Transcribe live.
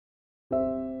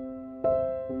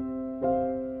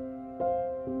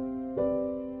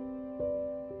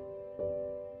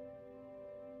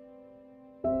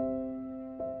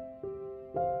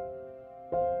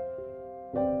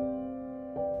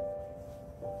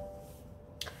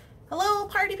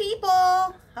party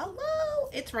people! Hello,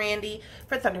 it's Randee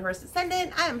for Thunderhorse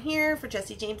Descendant. I am here for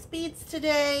Jesse James Beads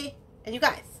today. And you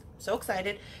guys, so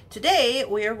excited. Today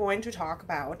we are going to talk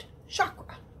about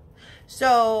chakra.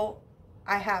 So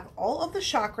I have all of the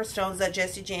chakra stones that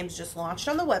Jesse James just launched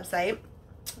on the website.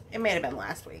 It may have been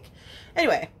last week.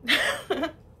 Anyway,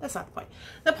 that's not the point.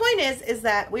 The point is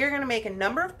that we are going to make a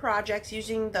number of projects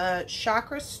using the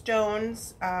chakra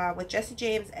stones with Jesse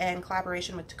James and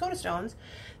collaboration with Dakota Stones,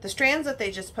 the strands that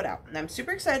they just put out. And I'm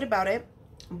super excited about it.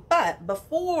 But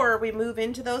before we move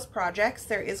into those projects,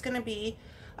 there is going to be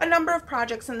a number of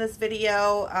projects in this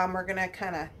video. We're going to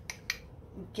kind of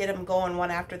get them going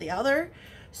one after the other.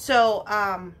 So,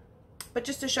 but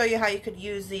just to show you how you could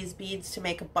use these beads to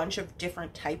make a bunch of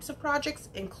different types of projects,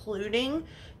 including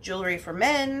jewelry for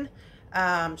men,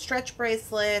 stretch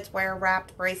bracelets,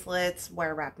 wire-wrapped bracelets,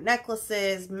 wire-wrapped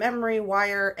necklaces, memory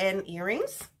wire, and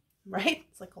earrings, right?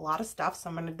 It's like a lot of stuff,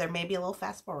 so there may be a little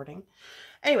fast-forwarding.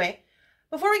 Anyway,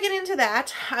 before we get into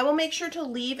that, I will make sure to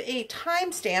leave a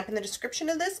timestamp in the description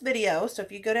of this video. So if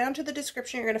you go down to the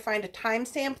description, you're going to find a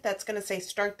timestamp that's going to say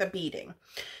start the beading.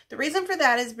 The reason for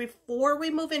that is before we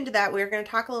move into that, we're going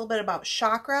to talk a little bit about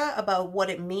chakra, about what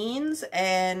it means,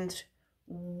 and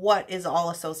what is all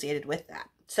associated with that.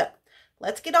 So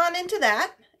let's get on into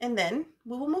that, and then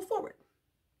we will move forward.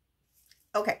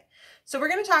 Okay. So we're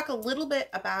going to talk a little bit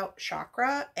about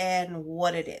chakra and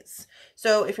what it is.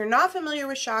 So if you're not familiar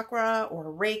with chakra or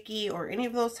Reiki or any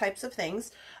of those types of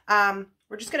things,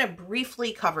 we're just going to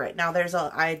briefly cover it. Now this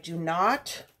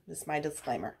is my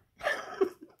disclaimer.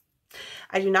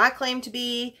 I do not claim to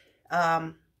be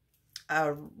a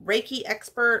Reiki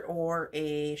expert or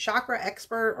a chakra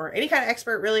expert or any kind of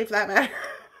expert really for that matter.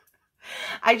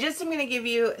 I just am going to give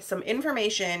you some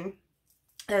information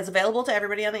that's available to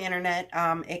everybody on the internet.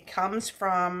 It comes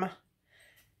from,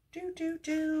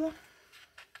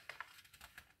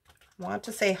 want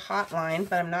to say hotline,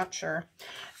 but I'm not sure.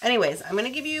 Anyways, I'm going to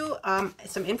give you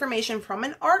some information from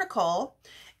an article,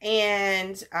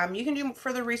 and you can do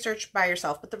further research by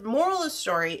yourself. But the moral of the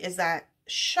story is that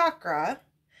chakra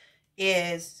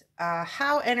is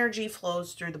how energy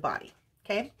flows through the body.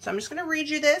 Okay, so I'm just going to read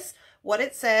you this, what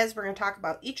it says. We're going to talk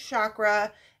about each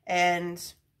chakra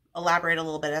and elaborate a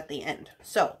little bit at the end.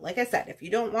 So, like I said, if you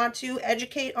don't want to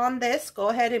educate on this, go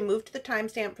ahead and move to the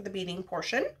timestamp for the beading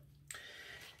portion.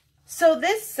 So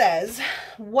this says,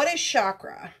 what is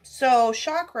chakra? So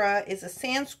chakra is a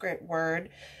Sanskrit word.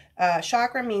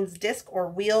 Chakra means disc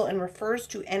or wheel and refers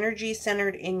to energy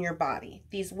centered in your body.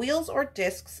 These wheels or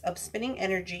discs of spinning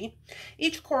energy,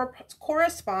 each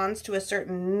corresponds to a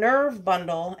certain nerve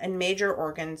bundle and major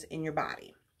organs in your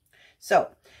body. So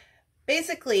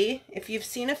basically, if you've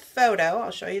seen a photo, I'll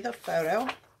show you the photo.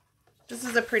 This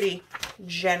is a pretty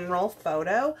general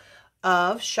photo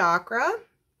of chakra.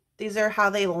 These are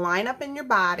how they line up in your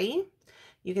body.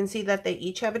 You can see that they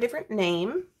each have a different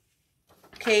name.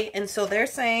 Okay, and so they're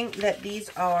saying that these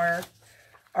are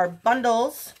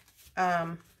bundles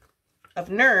of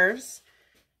nerves,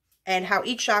 and how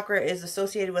each chakra is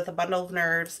associated with a bundle of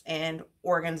nerves and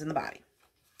organs in the body.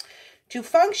 To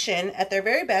function at their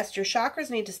very best, your chakras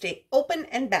need to stay open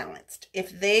and balanced.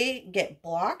 If they get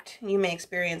blocked, you may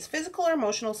experience physical or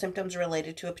emotional symptoms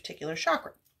related to a particular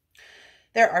chakra.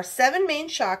 There are 7 main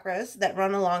chakras that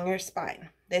run along your spine.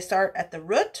 They start at the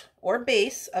root or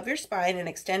base of your spine and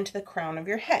extend to the crown of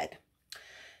your head.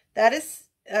 That is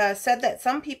said that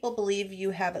some people believe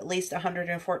you have at least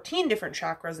 114 different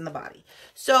chakras in the body.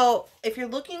 So if you're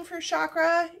looking for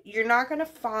chakra, you're not going to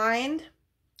find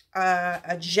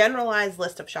a generalized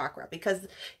list of chakra, because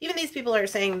even these people are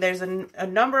saying there's a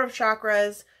number of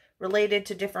chakras related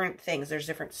to different things. There's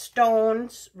different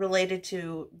stones related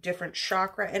to different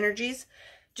chakra energies.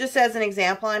 Just as an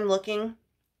example,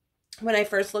 when I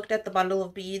first looked at the bundle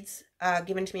of beads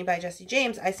given to me by Jesse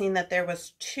James, I seen that there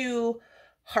was 2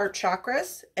 heart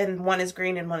chakras, and one is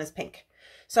green and one is pink.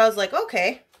 So I was like,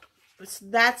 okay,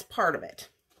 that's part of it.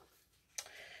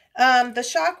 The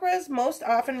chakras most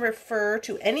often refer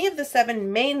to any of the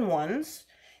 7 main ones,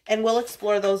 and we'll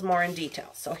explore those more in detail.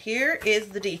 So here is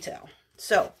the detail.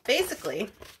 So basically,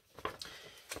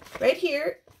 right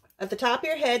here at the top of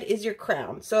your head is your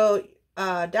crown. So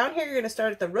down here, you're going to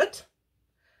start at the root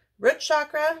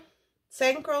chakra,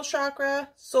 sacral chakra,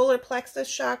 solar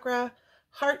plexus chakra,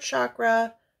 heart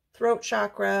chakra, throat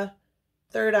chakra,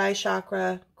 third eye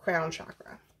chakra, crown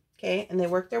chakra. Okay, and they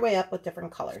work their way up with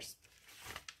different colors.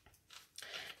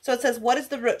 So it says, what is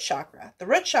the root chakra? The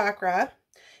root chakra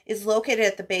is located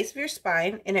at the base of your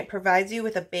spine, and it provides you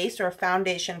with a base or a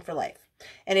foundation for life.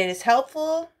 And it is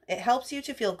helpful. It helps you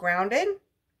to feel grounded,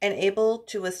 and able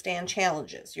to withstand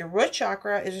challenges. Your root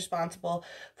chakra is responsible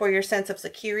for your sense of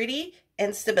security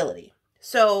and stability.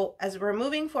 So as we're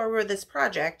moving forward with this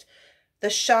project, the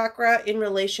chakra in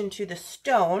relation to the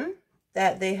stone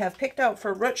that they have picked out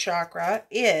for root chakra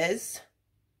is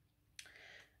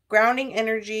grounding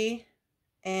energy,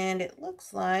 and it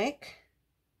looks like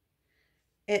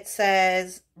it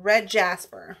says red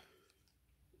jasper.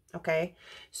 Okay,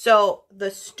 so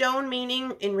the stone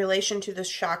meaning in relation to the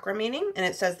chakra meaning, and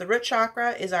it says the root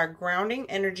chakra is our grounding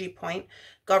energy point,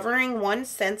 governing one's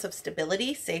sense of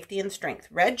stability, safety, and strength.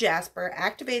 Red jasper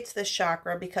activates this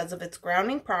chakra because of its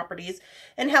grounding properties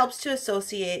and helps to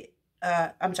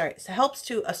helps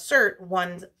to assert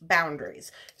one's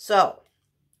boundaries. So,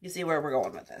 you see where we're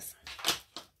going with this.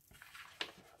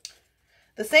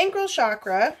 The sacral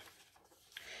chakra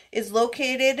is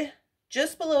located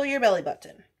just below your belly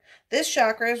button. This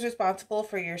chakra is responsible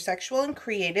for your sexual and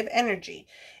creative energy.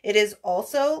 It is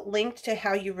also linked to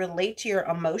how you relate to your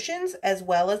emotions as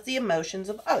well as the emotions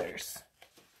of others.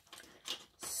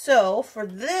 So for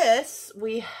this,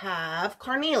 we have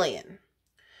carnelian.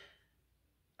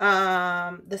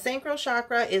 The sacral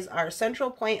chakra is our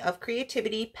central point of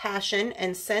creativity, passion,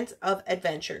 and sense of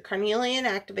adventure. Carnelian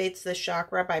activates this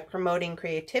chakra by promoting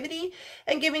creativity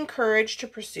and giving courage to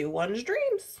pursue one's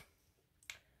dreams.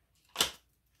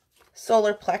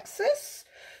 Solar plexus.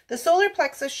 The solar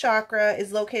plexus chakra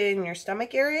is located in your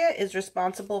stomach area, is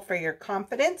responsible for your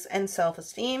confidence and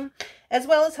self-esteem, as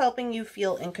well as helping you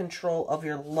feel in control of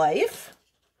your life.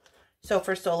 So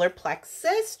for solar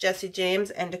plexus, Jesse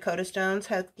James and Dakota Stones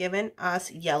have given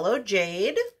us yellow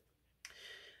jade.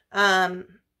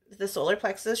 The solar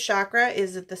plexus chakra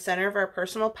is at the center of our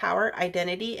personal power,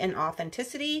 identity, and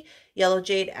authenticity. Yellow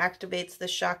jade activates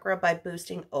this chakra by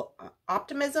boosting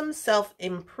optimism,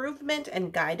 self-improvement,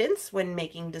 and guidance when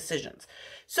making decisions.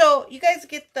 So you guys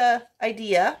get the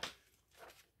idea.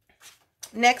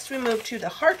 Next, we move to the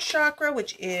heart chakra,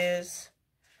 which is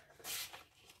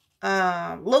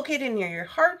located near your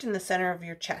heart in the center of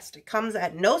your chest. It comes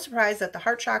at no surprise that the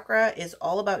heart chakra is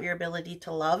all about your ability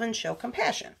to love and show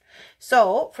compassion.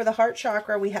 So for the heart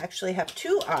chakra, we actually have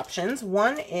two options.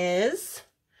 One is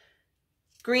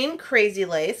green crazy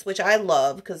lace, which I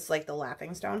love because it's like the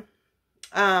laughing stone.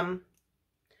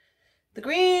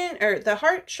 The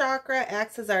heart chakra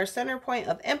acts as our center point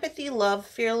of empathy, love,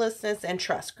 fearlessness, and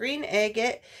trust. Green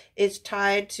agate is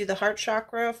tied to the heart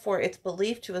chakra for its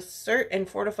belief to assert and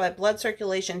fortify blood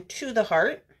circulation to the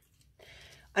heart.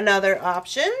 Another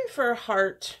option for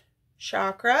heart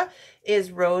chakra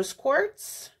is rose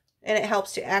quartz, and it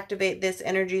helps to activate this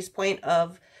energy's point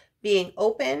of being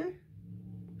open,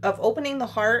 of opening the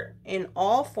heart in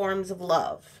all forms of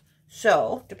love.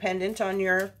 So, dependent on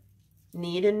your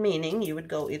need and meaning, you would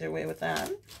go either way with that.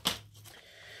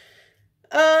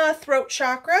 Throat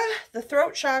chakra. The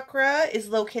throat chakra is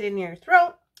located near your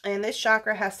throat, and this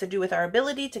chakra has to do with our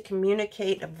ability to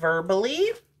communicate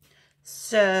verbally.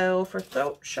 So for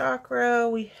throat chakra,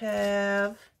 we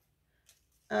have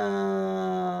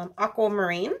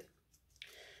aquamarine.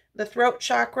 The throat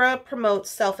chakra promotes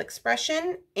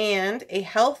self-expression and a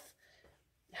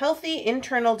healthy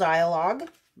internal dialogue.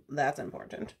 That's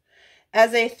important.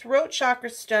 As a throat chakra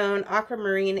stone,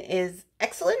 aquamarine is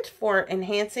excellent for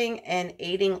enhancing and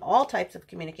aiding all types of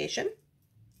communication.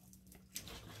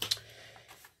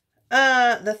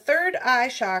 The third eye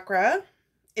chakra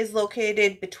is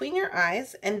located between your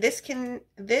eyes, and you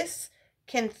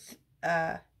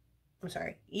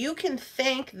can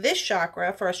thank this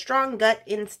chakra for a strong gut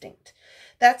instinct.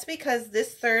 That's because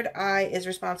this third eye is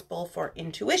responsible for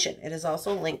intuition. It is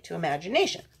also linked to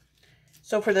imagination.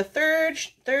 So for the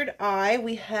third eye,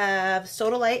 we have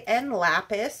sodalite and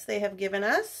lapis they have given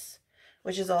us,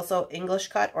 which is also English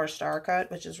cut or star cut,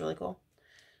 which is really cool.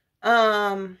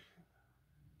 The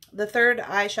third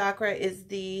eye chakra is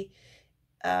the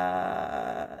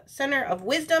center of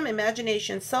wisdom,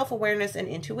 imagination, self-awareness, and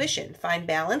intuition. Find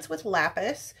balance with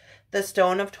lapis, the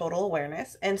stone of total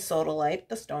awareness, and sodalite,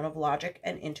 the stone of logic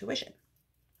and intuition.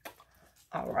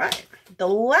 All right.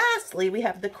 Lastly, we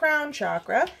have the crown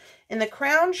chakra. And the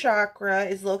crown chakra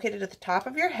is located at the top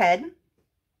of your head,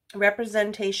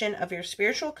 representation of your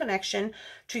spiritual connection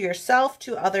to yourself,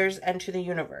 to others, and to the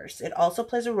universe. It also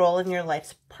plays a role in your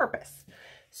life's purpose.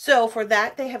 So for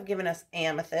that, they have given us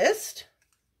amethyst.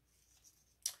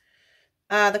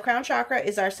 The crown chakra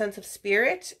is our sense of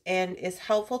spirit and is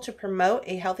helpful to promote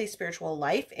a healthy spiritual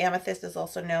life. Amethyst is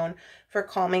also known for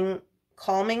calming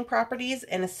properties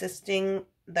and assisting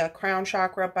the crown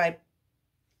chakra by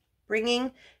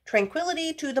bringing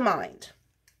tranquility to the mind.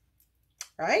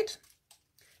 Right?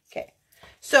 Okay.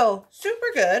 So, super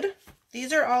good.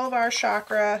 These are all of our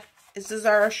chakra This is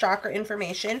our chakra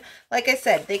information. Like I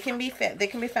said, they can be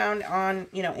found on,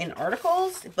 you know, in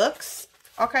articles, books,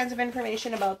 all kinds of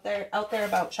information out there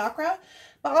about chakra.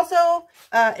 But also,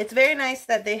 it's very nice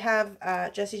that they have,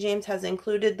 Jesse James has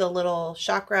included the little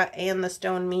chakra and the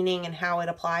stone meaning and how it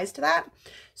applies to that.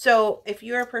 So if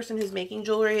you're a person who's making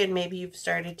jewelry and maybe you've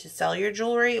started to sell your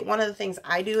jewelry, one of the things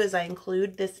I do is I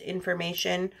include this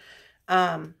information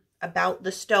about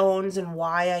the stones and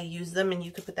why I use them. And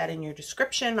you could put that in your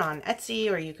description on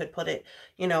Etsy, or you could put it,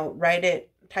 you know,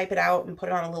 type it out and put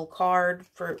it on a little card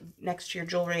for next to your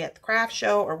jewelry at the craft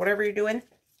show or whatever you're doing.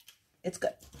 It's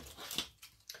good.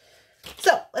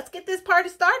 So let's get this party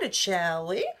started, shall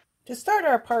we? To start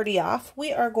our party off,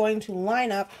 we are going to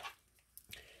line up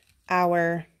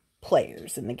our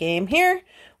players in the game here.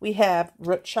 We have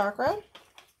root chakra,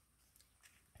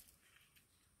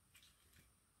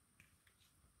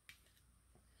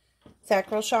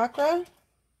 sacral chakra,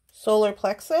 solar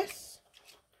plexus,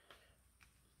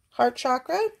 heart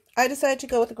chakra. I decided to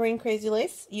go with the green crazy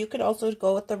lace. You could also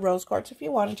go with the rose quartz if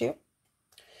you wanted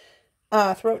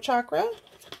to. Throat chakra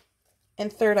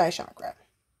and third eye chakra.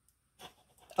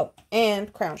 Oh,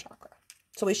 and crown chakra.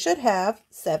 So we should have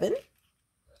 7.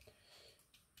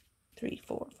 3,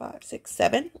 4, 5, 6,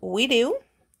 7. We do.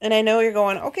 And I know you're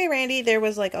going, okay, Randee, there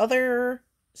was like other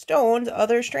stones,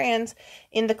 other strands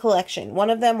in the collection. One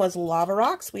of them was lava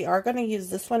rocks. We are going to use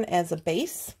this one as a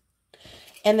base.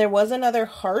 And there was another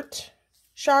heart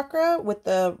chakra with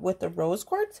the rose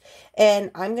quartz, and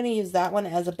I'm going to use that one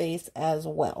as a base as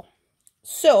well.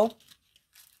 So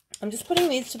I'm just putting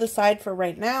these to the side for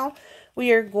right now.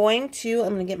 We are going to,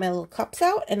 I'm going to get my little cups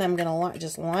out, and I'm going to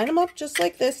just line them up just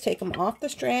like this, take them off the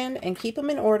strand, and keep them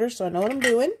in order so I know what I'm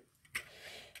doing.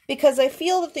 Because I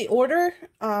feel that the order,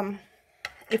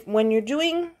 when you're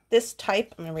doing this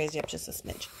type, I'm going to raise you up just a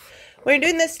smidge. When you're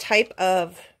doing this type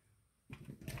of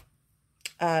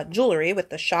jewelry with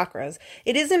the chakras,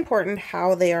 it is important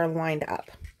how they are lined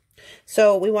up.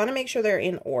 So we want to make sure they're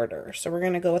in order. So we're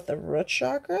going to go with the root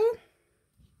chakra.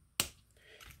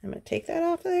 I'm going to take that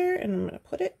off there, and I'm going to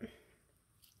put it,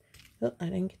 oh, I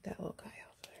didn't get that little guy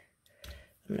off there.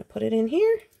 I'm going to put it in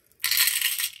here.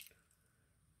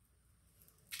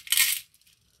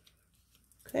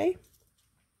 Okay.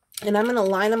 And I'm going to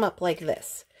line them up like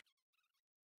this.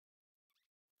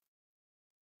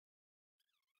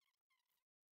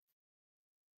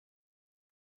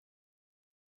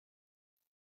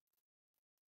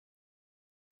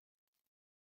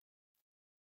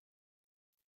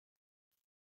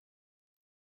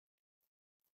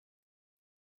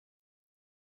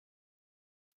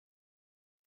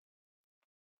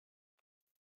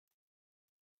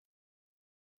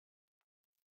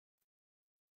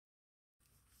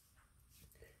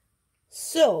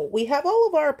 So we have all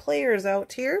of our players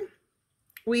out here.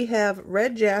 We have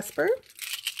red jasper.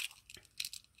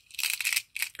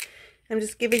 I'm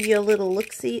just giving you a little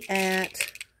look-see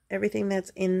at everything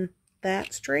that's in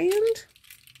that strand.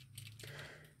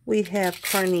 We have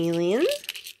carnelian.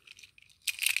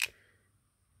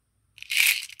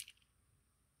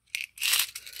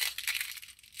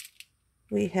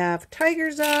 We have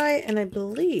tiger's eye, and I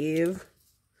believe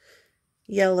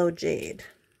yellow jade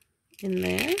in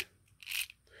there.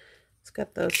 It's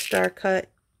got those star cut.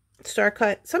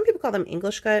 Some people call them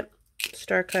English cut,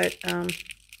 star cut. I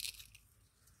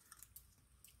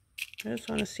just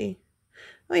want to see.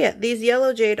 Oh yeah, these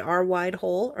yellow jade are wide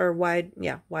hole, or wide,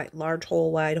 yeah, large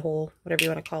hole, wide hole, whatever you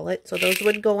want to call it. So those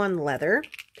would go on leather.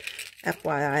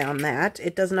 FYI on that.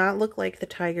 It does not look like the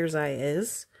tiger's eye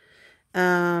is.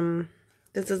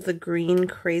 This is the green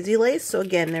crazy lace. So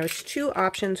again, there's 2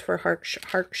 options for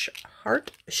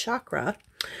heart chakra.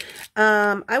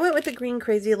 I went with the green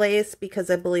crazy lace because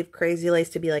I believe crazy lace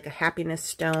to be like a happiness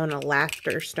stone, a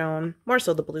laughter stone. More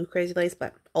so the blue crazy lace,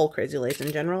 but all crazy lace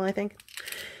in general, I think.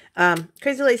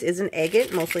 Crazy lace is an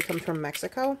agate, mostly comes from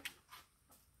Mexico.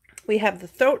 We have the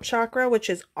throat chakra, which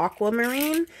is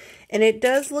aquamarine, and it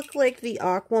does look like the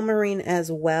aquamarine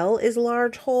as well is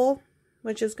large hole,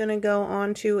 which is going to go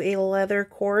onto a leather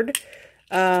cord.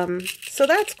 So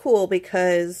that's cool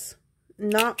because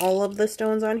not all of the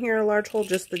stones on here are large hole,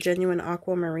 just the genuine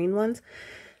aquamarine ones.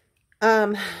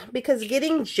 Because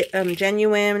getting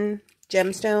genuine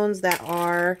gemstones that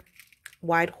are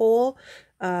wide hole,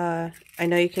 I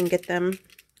know you can get them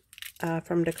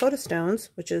from Dakota Stones,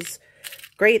 which is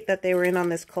great that they were in on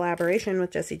this collaboration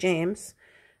with Jesse James.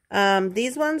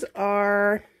 These ones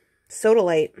are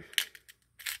sodalite.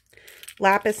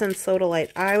 Lapis and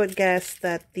sodalite. I would guess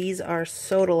that these are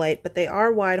sodalite, but they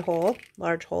are wide hole,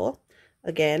 large hole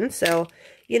again. So,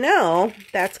 you know,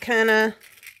 that's kind of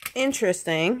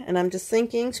interesting. And I'm just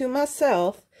thinking to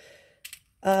myself,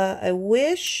 I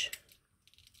wish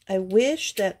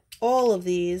that all of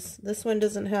these, this one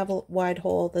doesn't have a wide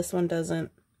hole, this one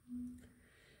doesn't.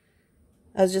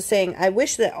 I was just saying, I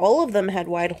wish that all of them had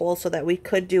wide holes so that we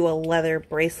could do a leather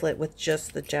bracelet with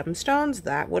just the gemstones.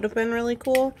 That would have been really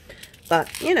cool.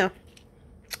 But, you know.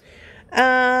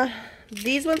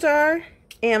 These ones are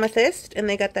amethyst, and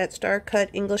they got that star cut,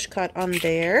 English cut on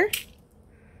there.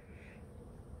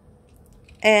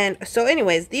 And so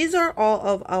anyways, these are all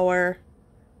of our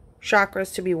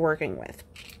chakras to be working with.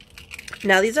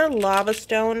 Now, these are lava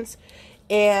stones.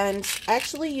 And I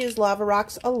actually use lava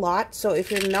rocks a lot. So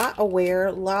if you're not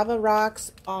aware, lava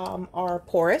rocks are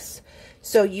porous.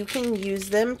 So you can use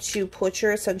them to put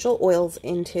your essential oils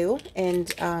into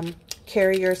and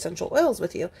carry your essential oils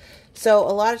with you. So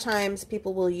a lot of times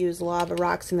people will use lava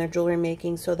rocks in their jewelry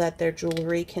making so that their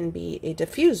jewelry can be a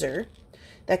diffuser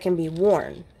that can be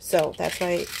worn. So that's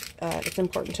why it's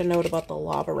important to note about the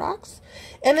lava rocks.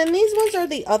 And then these ones are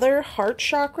the other heart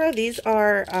chakra. These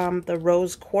are the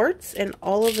rose quartz, and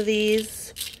all of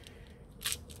these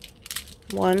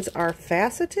ones are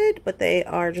faceted, but they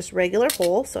are just regular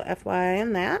hole, so FYI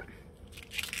on that.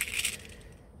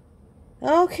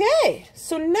 Okay,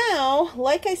 so now,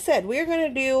 like I said, we're going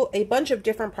to do a bunch of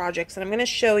different projects, and I'm going to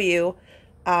show you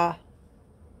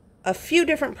a few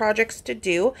different projects to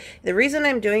do. The reason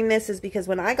I'm doing this is because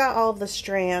when I got all of the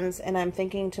strands, and I'm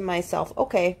thinking to myself,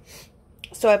 okay,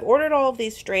 so I've ordered all of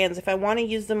these strands. If I want to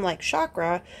use them like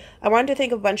chakra, I wanted to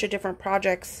think of a bunch of different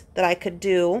projects that I could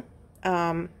do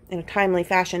in a timely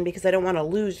fashion, because I don't want to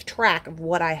lose track of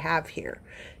what I have here,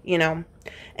 you know.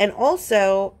 And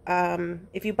also,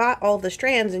 if you bought all the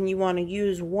strands and you want to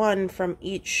use one from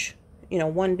each, you know,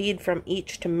 one bead from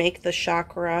each to make the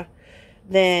chakra,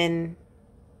 then,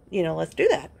 you know, let's do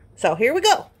that. So here we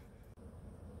go.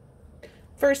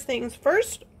 First things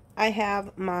first, I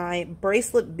have my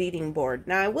bracelet beading board.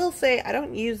 Now I will say I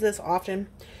don't use this often,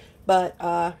 but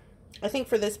I think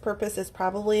for this purpose it's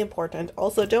probably important.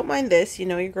 Also, don't mind this, you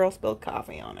know, your girl spilled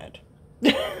coffee on it.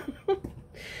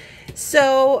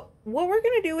 So what we're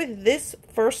going to do with this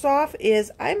first off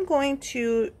is I'm going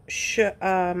to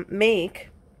make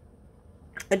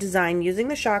a design using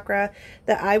the chakra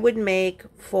that I would make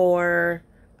for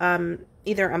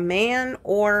either a man,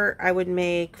 or I would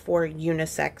make for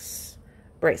unisex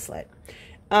bracelet.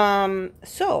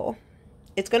 So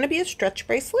it's going to be a stretch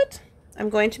bracelet. I'm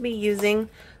going to be using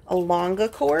a longa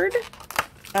cord.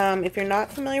 If you're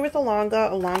not familiar with a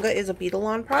longa is a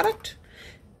Beadalon product.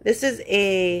 This is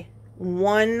a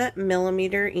 1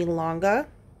 millimeter Elonga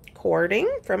cording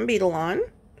from Beadalon,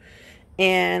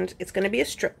 and it's going to be a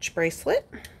stretch bracelet.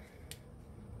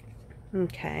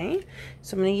 Okay,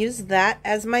 so I'm going to use that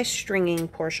as my stringing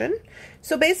portion.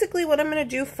 So basically what I'm going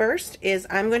to do first is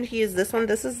I'm going to use this one.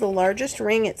 This is the largest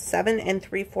ring. It's 7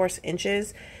 3/4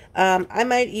 inches. I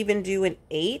might even do an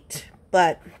 8,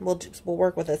 but we'll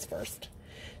work with this first.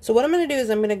 So what I'm going to do is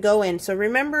I'm going to go in. So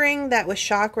remembering that with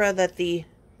chakra that the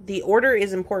order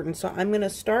is important. So I'm going to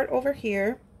start over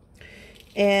here,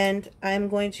 and I'm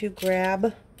going to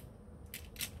grab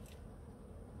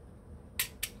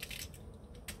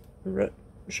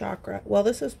chakra. Well,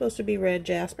 this is supposed to be red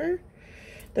jasper.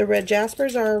 The red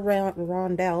jaspers are around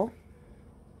rondelle.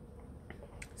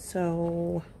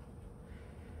 So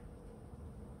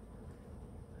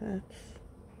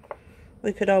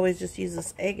we could always just use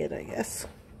this agate, I guess.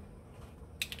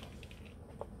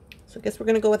 So I guess we're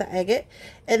going to go with the agate.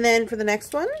 And then for the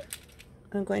next one,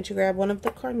 I'm going to grab one of the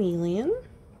carnelian.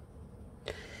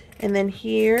 And then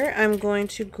here, I'm going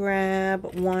to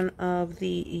grab one of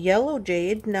the yellow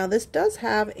jade. Now, this does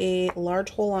have a large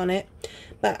hole on it,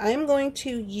 but I'm going to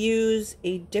use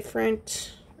a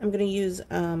different, I'm going to use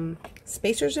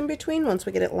spacers in between once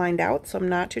we get it lined out, so I'm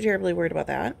not too terribly worried about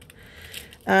that.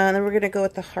 Then we're going to go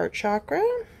with the heart chakra,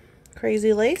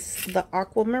 crazy lace, the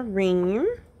aquamarine,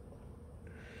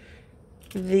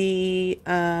 the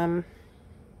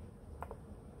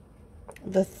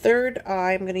third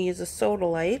eye, I'm going to use a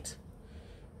sodalite.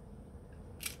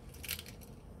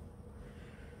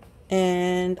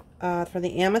 And for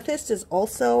the amethyst is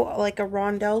also like a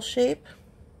rondelle shape.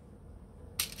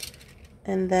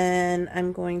 And then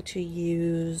I'm going to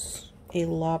use a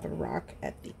lava rock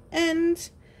at the end.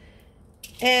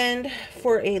 And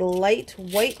for a light,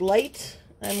 white light,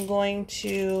 I'm going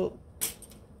to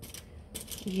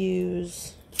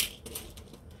use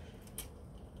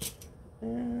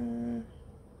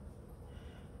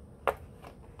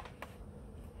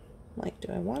like,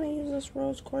 do I want to use this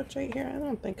rose quartz right here? I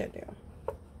don't think I do.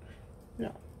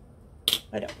 No,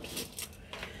 I don't.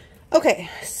 Okay,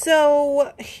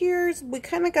 so we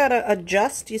kind of got to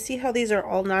adjust. You see how these are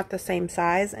all not the same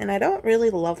size? And I don't really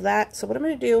love that. So what I'm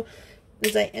going to do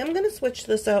is I am going to switch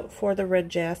this out for the red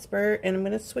jasper. And I'm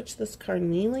going to switch this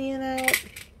carnelian out.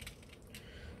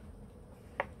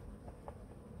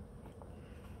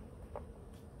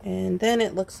 And then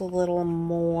it looks a little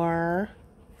more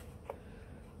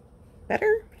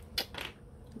better.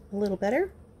 A little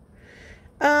better.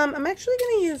 I'm actually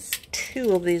going to use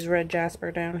 2 of these red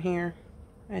jasper down here,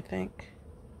 I think.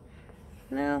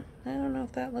 No, I don't know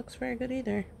if that looks very good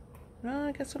either. Well,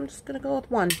 I guess I'm just going to go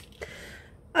with 1.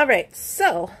 Alright,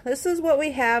 so this is what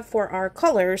we have for our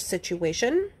colors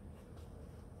situation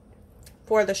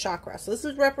for the chakra. So this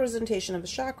is representation of the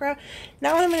chakra.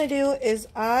 Now what I'm going to do is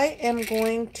I am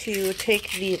going to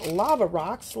take the lava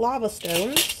rocks, lava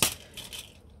stones,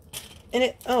 and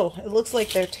it looks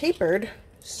like they're tapered.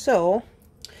 So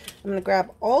I'm going to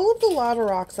grab all of the lava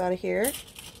rocks out of here.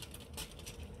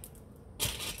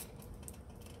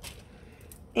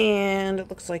 And it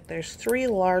looks like there's 3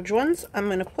 large ones. I'm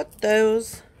going to put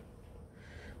those,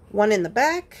 1 in the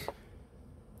back,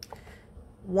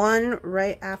 1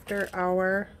 right after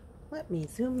our, let me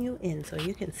zoom you in so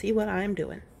you can see what I'm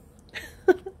doing.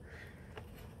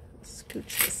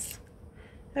 Scooch this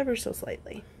ever so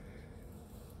slightly.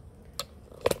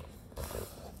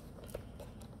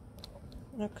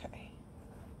 Okay.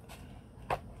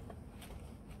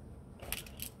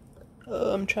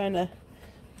 I'm trying to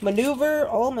maneuver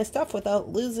all my stuff without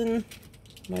losing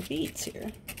my beads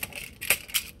here.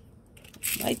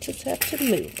 Might just have to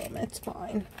move them. It's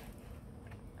fine.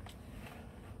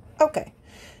 Okay.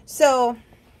 So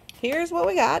here's what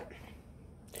we got.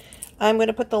 I'm going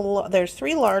to put there's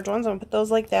 3 large ones. I'm going to put those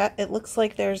like that. It looks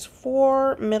like there's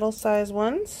 4 middle-sized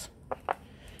ones.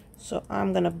 So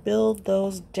I'm going to build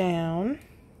those down.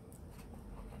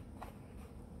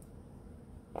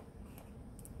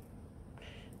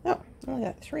 Oh, I only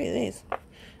got 3 of these.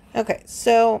 Okay,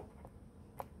 so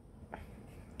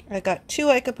I got 2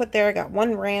 I could put there. I got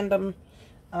 1 random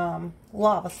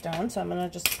lava stone, so I'm going to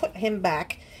just put him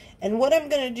back. And what I'm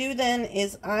going to do then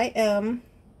is I am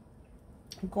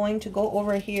going to go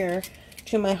over here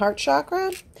to my heart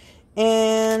chakra.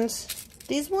 And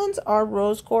these ones are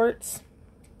rose quartz,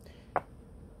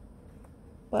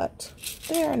 but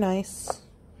they are nice.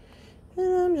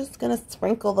 And I'm just going to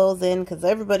sprinkle those in because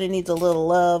everybody needs a little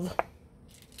love,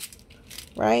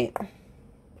 right?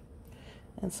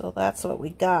 And so that's what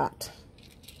we got.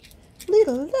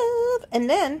 Little love. And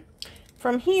then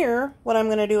from here, what I'm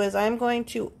going to do is I'm going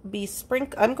to be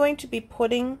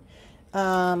putting,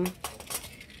 I'm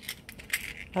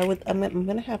going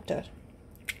to have to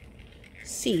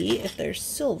see if there's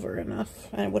silver enough.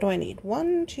 And what do I need?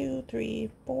 1, 2, 3,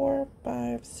 4,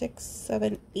 5, 6,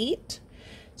 7, 8.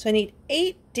 So I need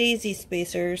 8 daisy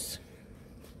spacers,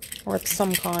 or of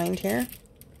some kind here.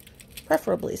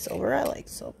 Preferably silver. I like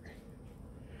silver.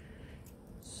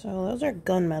 So those are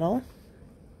gunmetal.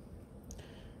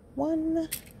 1,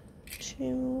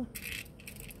 2,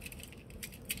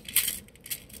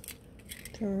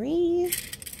 3,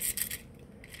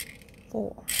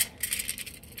 4,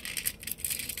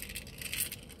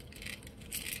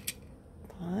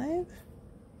 5,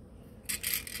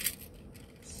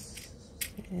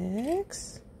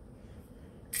 6,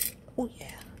 oh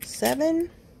yeah, 7,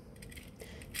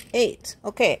 8.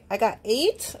 Okay, I got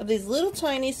 8 of these little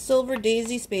tiny silver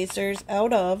daisy spacers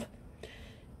out of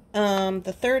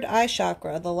the 3rd eye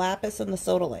chakra, the lapis and the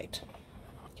sodalite.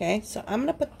 Okay, so I'm going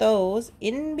to put those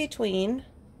in between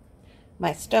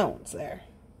my stones there.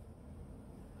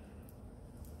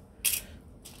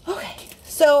 Okay,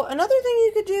 so another thing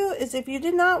you could do is if you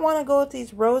did not want to go with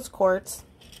these rose quartz,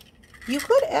 you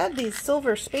could add these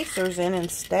silver spacers in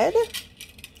instead.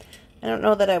 I don't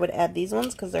know that I would add these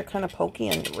ones because they're kind of pokey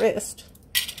on your wrist.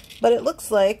 But it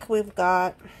looks like we've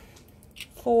got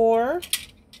 4.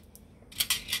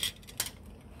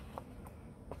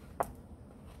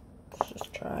 Let's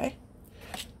just try.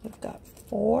 We've got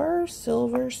 4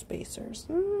 silver spacers.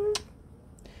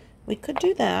 We could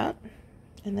do that.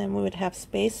 And then we would have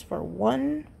space for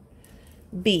 1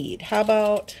 bead. How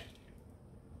about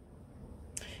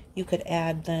you could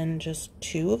add then just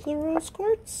 2 of the rose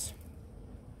quartz?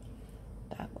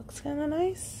 That looks kind of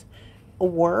nice.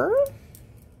 Or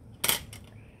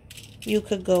you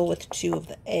could go with 2 of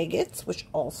the agates, which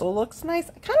also looks nice.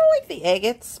 I kind of like the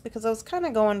agates because I was kind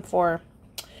of going for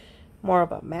more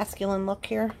of a masculine look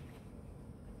here.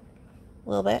 A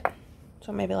little bit.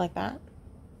 So maybe like that.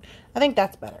 I think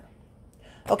that's better.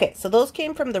 Okay, so those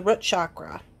came from the root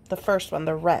chakra. The first one,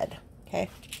 the red. Okay.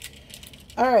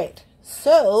 All right.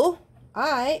 So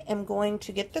I am going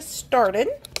to get this started.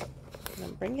 I'm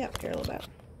gonna bring you up here a little bit.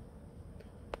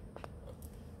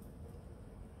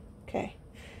 Okay,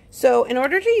 so in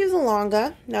order to use a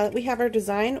longa, now that we have our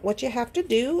design, what you have to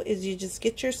do is you just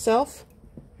get yourself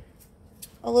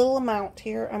a little amount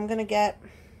here. I'm gonna get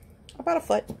about a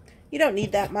foot. You don't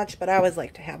need that much, but I always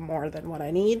like to have more than what I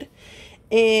need.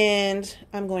 And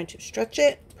I'm going to stretch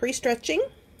it, pre-stretching.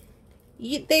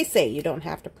 They say you don't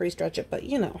have to pre-stretch it, but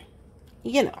you know,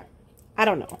 I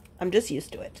don't know. I'm just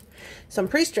used to it. So I'm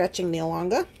pre-stretching the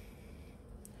longa.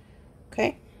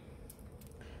 Okay.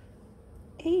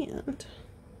 And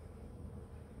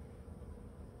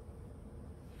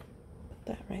put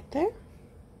that right there.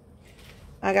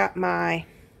 I got my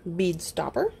bead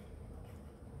stopper.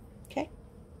 Okay.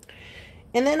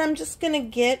 And then I'm just going to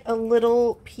get a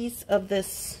little piece of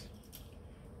this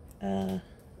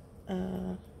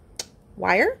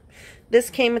wire. This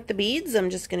came with the beads. I'm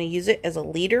just going to use it as a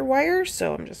leader wire.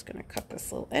 So I'm just going to cut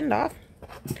this little end off.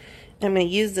 I'm going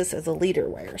to use this as a leader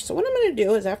wire. So what I'm going to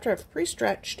do is, after I've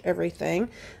pre-stretched everything,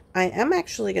 I am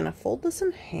actually going to fold this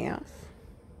in half.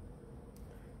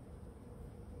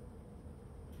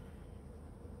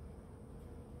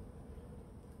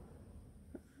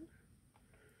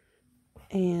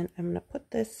 And I'm going to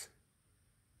put this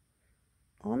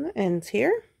on the ends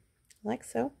here, like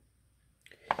so.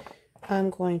 I'm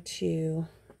going to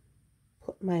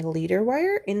put my leader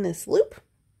wire in this loop.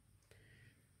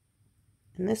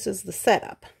 And this is the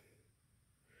setup.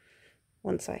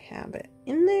 Once I have it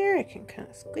in there, I can kind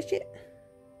of squish it.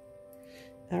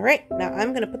 All right, now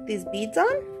I'm going to put these beads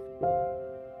on.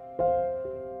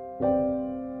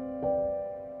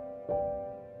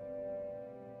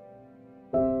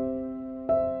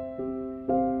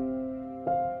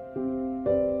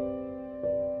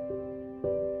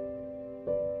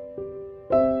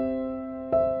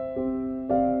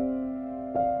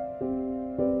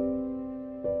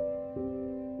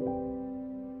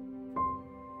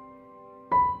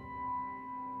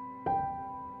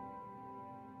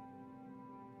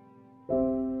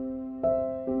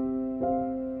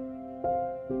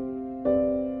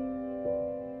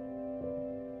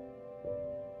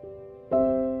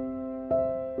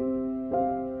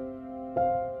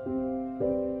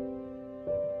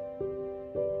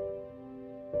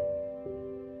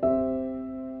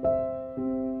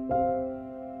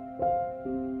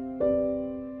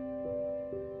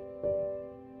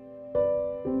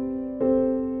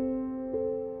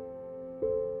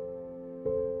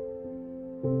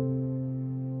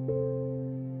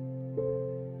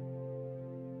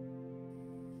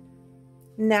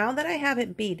 Now that I have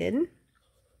it beaded,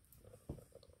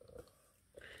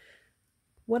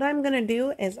 what I'm going to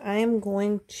do is I am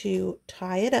going to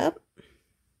tie it up.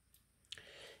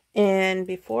 And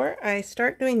before I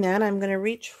start doing that, I'm going to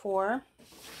reach for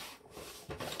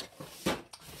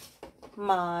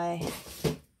my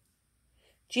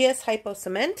GS Hypo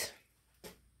Cement.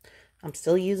 I'm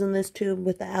still using this tube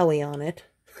with the owie on it.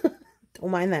 Don't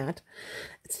mind that.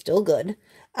 It's still good.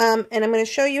 And I'm going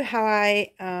to show you how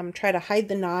I try to hide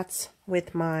the knots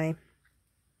with my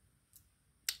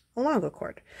longa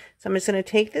cord. So I'm just going to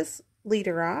take this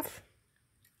leader off,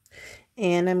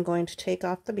 and I'm going to take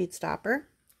off the bead stopper.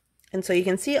 And so you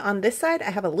can see on this side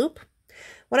I have a loop.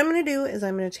 What I'm going to do is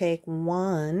I'm going to take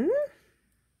one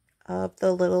of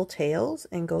the little tails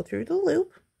and go through the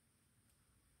loop.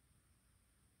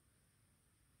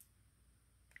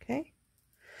 Okay.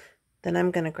 Then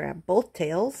I'm going to grab both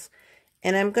tails,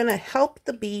 and I'm going to help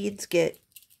the beads get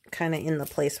kind of in the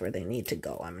place where they need to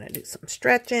go. I'm going to do some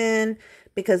stretching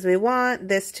because we want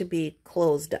this to be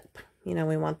closed up. You know,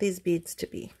 we want these beads to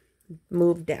be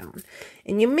moved down.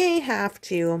 And you may have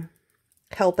to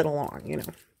help it along, you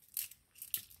know.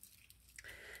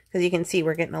 Because you can see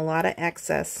we're getting a lot of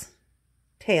excess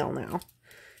tail now.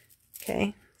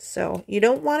 Okay, so you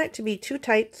don't want it to be too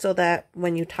tight so that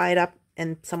when you tie it up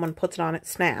and someone puts it on, it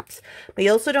snaps. But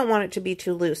you also don't want it to be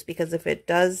too loose, because if it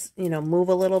does, you know, move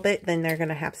a little bit, then they're going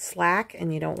to have slack,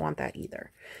 and you don't want that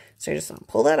either. So you're just going to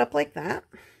pull that up like that.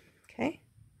 Okay.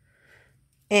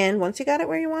 And once you got it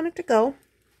where you want it to go,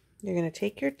 you're going to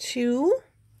take your two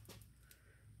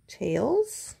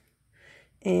tails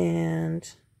and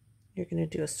you're going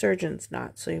to do a surgeon's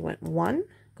knot. So you went one,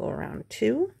 go around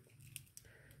two,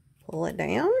 pull it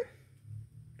down.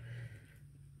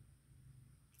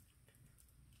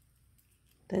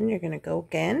 Then you're going to go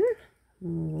again,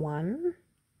 one,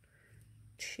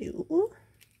 two.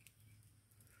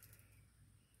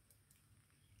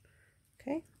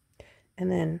 Okay. And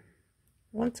then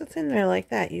once it's in there like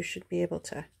that, you should be able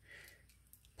to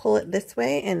pull it this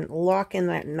way and lock in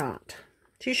that knot.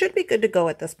 So you should be good to go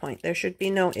at this point. There should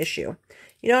be no issue.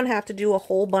 You don't have to do a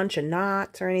whole bunch of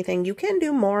knots or anything. You can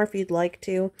do more if you'd like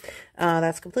to.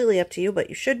 That's completely up to you, but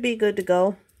you should be good to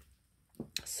go.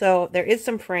 So there is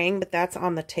some fraying, but that's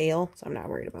on the tail, so I'm not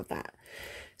worried about that.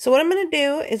 So what I'm going to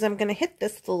do is I'm going to hit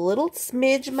this with a little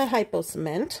smidge of my hypo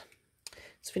cement.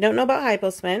 So if you don't know about hypo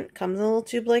cement, it comes in a little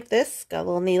tube like this, got a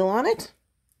little needle on it.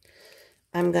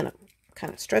 I'm going to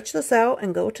kind of stretch this out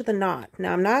and go to the knot.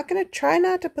 Now I'm not going to try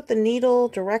not to put the needle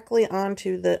directly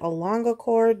onto the Alonga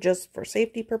cord just for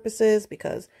safety purposes,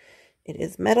 because it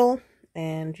is metal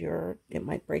and it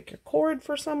might break your cord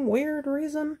for some weird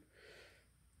reason.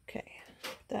 Okay,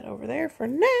 put that over there for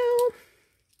now.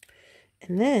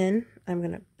 And then I'm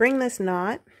going to bring this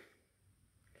knot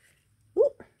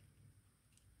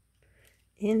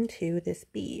into this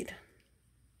bead.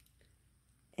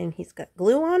 And he's got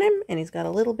glue on him, and he's got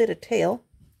a little bit of tail.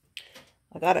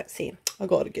 I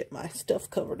gotta get my stuff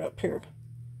covered up here.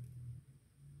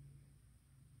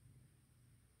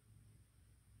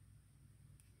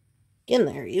 In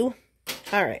there, you.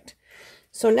 All right.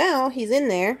 So now he's in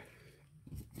there.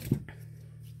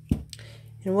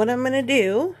 And what I'm going to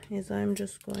do is I'm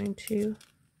just going to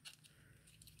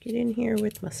get in here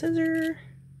with my scissor,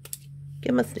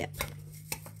 give him a snip.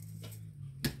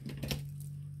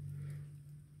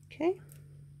 Okay.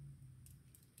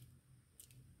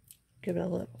 Give it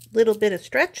a little bit of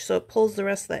stretch so it pulls the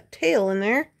rest of that tail in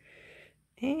there.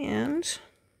 And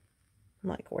I'm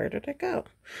like, where did it go?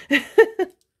 If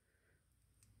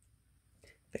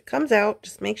it comes out,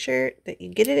 just make sure that you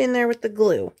get it in there with the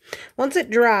glue. Once it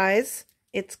dries,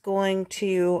 it's going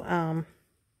to,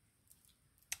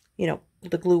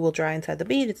 the glue will dry inside the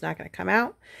bead. It's not going to come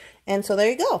out. And so there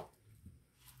you go.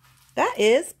 That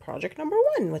is project number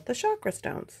 1 with the chakra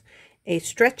stones. A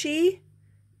stretchy,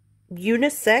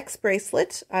 unisex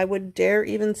bracelet, I would dare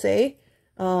even say,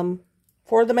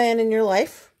 for the man in your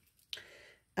life,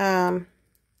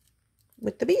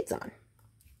 with the beads on.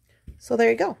 So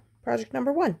there you go. Project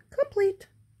number 1, complete.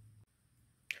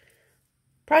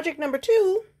 Project number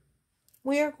 2,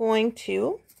 we are going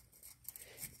to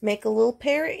make a little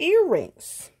pair of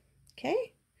earrings.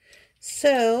 Okay,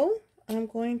 so I'm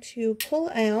going to pull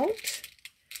out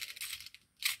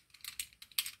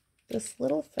this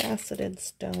little faceted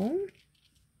stone.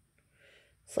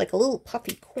 It's like a little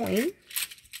puffy coin.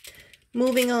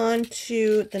 Moving on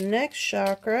to the next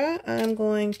chakra, I'm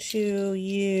going to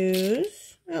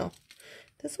use,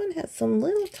 this one has some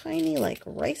little tiny like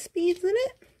rice beads in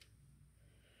it.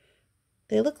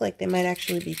 They look like they might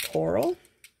actually be coral.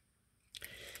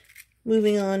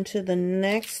 Moving on to the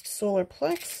next solar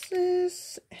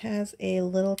plexus, it has a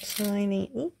little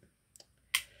tiny,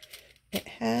 it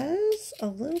has a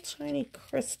little tiny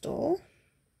crystal.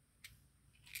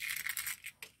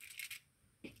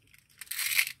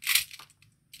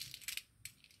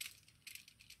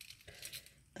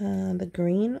 The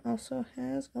green also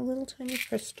has a little tiny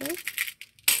crystal.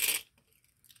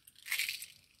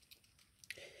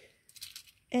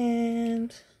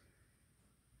 And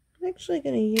I'm actually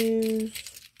going to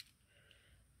use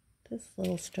this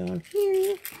little stone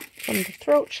here from the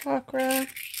throat chakra.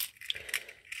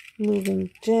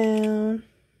 Moving down.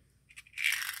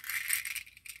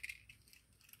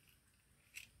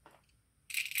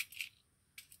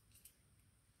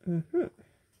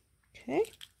 Okay.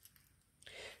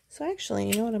 So actually,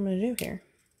 you know what I'm going to do here?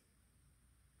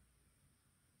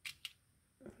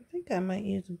 I think I might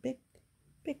use a big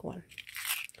one.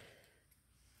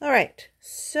 All right,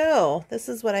 so this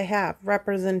is what I have,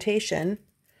 representation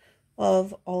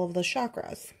of all of the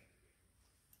chakras.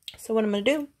 So what I'm going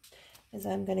to do is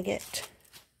I'm going to get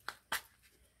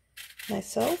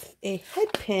myself a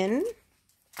head pin.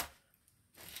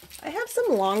 I have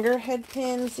some longer head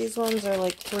pins. These ones are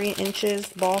like 3 inches,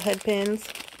 ball head pins.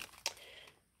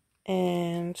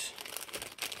 And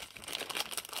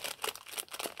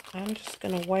I'm just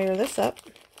going to wire this up.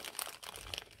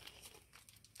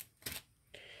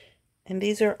 And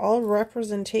these are all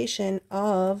representation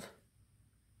of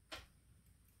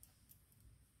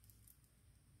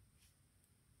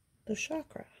the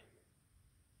chakra.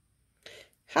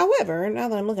 However, now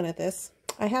that I'm looking at this,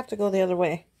 I have to go the other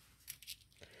way.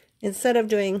 Instead of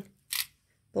doing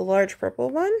the large purple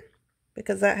one,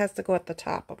 because that has to go at the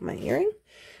top of my earring,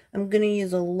 I'm going to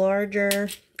use I'm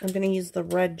going to use the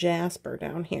red jasper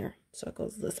down here. So it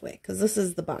goes this way, because this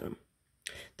is the bottom.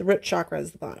 The root chakra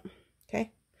is the bottom.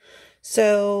 Okay.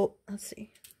 So, let's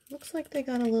see. Looks like they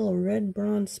got a little red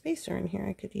bronze spacer in here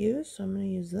I could use. So I'm going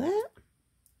to use that.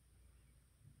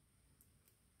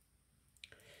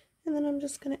 And then I'm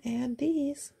just going to add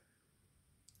these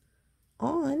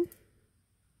on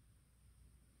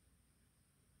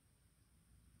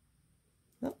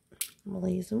I'm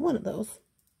only using one of those.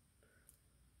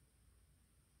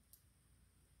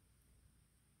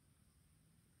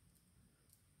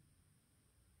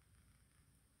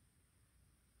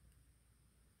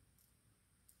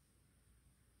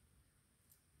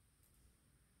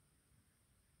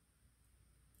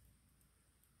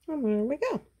 And there we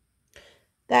go.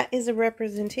 That is a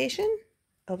representation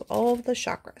of all of the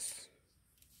chakras.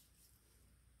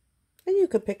 And you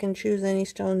could pick and choose any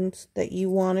stones that you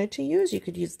wanted to use. You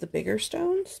could use the bigger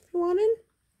stones if you wanted.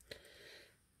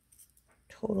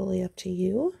 Totally up to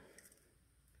you.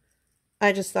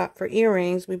 I just thought for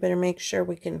earrings, we better make sure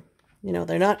we can, you know,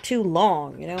 they're not too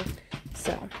long, you know.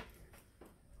 So,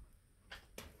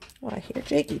 oh, I hear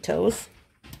Jakey toes.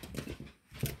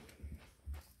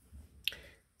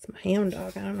 It's my hound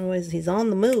dog. I don't know what he's on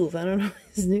the move. I don't know what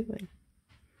he's doing.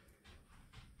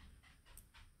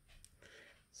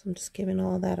 So I'm just giving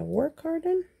all that a work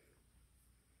harden.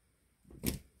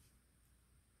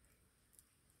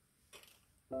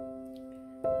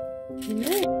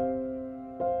 Nice.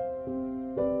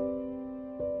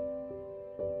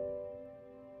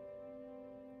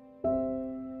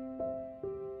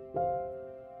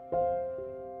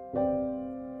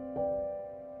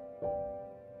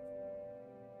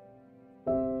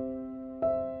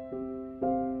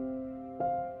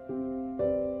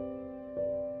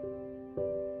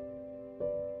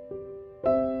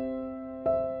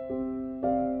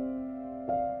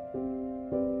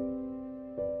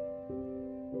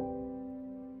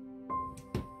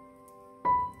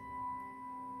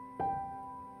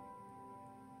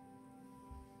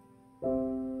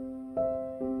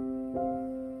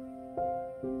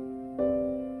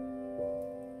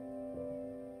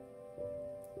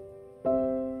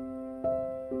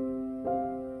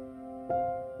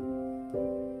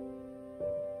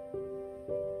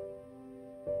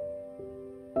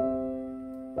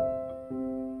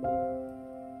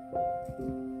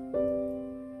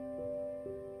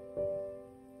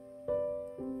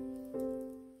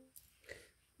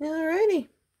 Alrighty,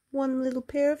 one little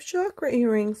pair of chakra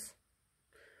earrings.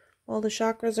 All the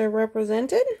chakras are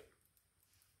represented.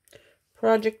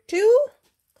 Project 2,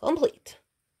 complete.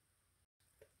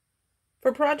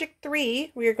 For project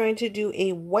 3, we are going to do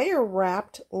a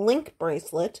wire-wrapped link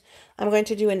bracelet. I'm going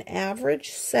to do an average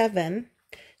 7.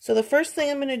 So the first thing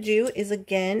I'm going to do is,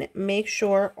 again, make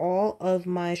sure all of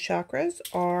my chakras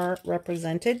are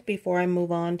represented before I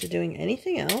move on to doing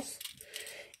anything else.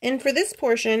 And for this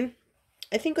portion,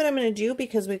 I think what I'm going to do,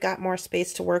 because we've got more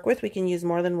space to work with, we can use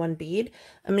more than one bead.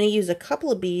 I'm going to use a couple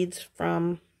of beads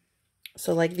from,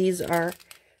 so like these are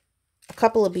a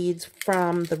couple of beads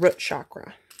from the root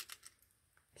chakra.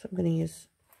 So I'm going to use,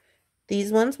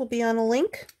 these ones will be on a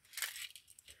link.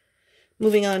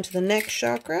 Moving on to the next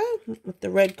chakra with the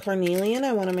red carnelian,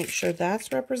 I want to make sure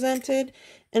that's represented.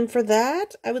 And for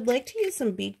that, I would like to use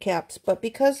some bead caps, but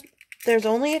because there's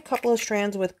only a couple of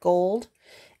strands with gold,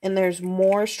 and there's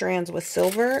more strands with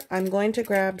silver, I'm going to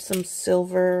grab some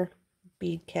silver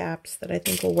bead caps that I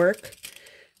think will work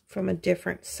from a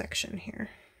different section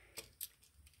here.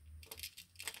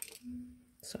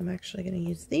 So I'm actually going to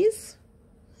use these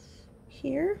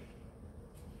here.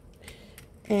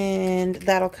 And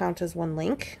that'll count as one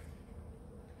link.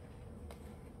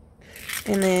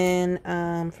 And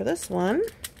then for this one,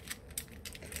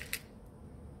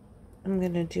 I'm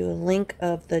going to do a link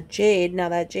of the jade. Now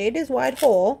that jade is wide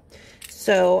hole,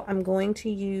 so I'm going to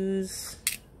use,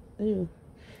 ooh,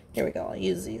 here we go, I'll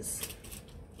use these.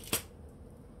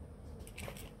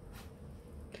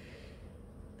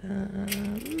 I'm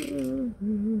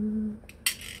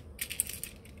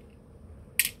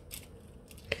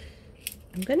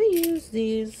going to use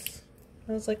these.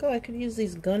 I was like, oh, I could use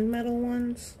these gunmetal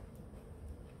ones,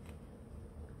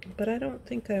 but I don't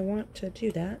think I want to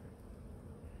do that.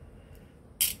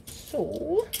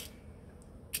 So,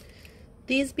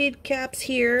 these bead caps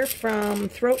here from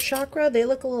Throat Chakra, they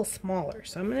look a little smaller.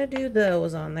 So I'm going to do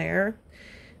those on there.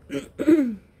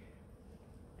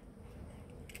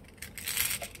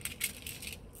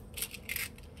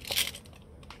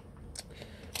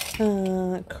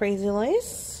 Crazy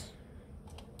Lace.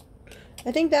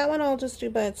 I think that one I'll just do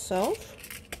by itself.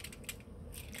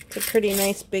 It's a pretty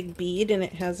nice big bead, and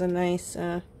it has a nice...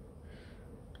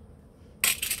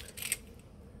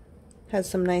 has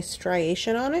some nice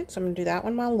striation on it, so I'm going to do that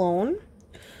one alone.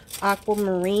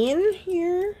 Aquamarine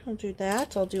here, I'll do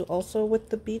that. I'll do also with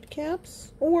the bead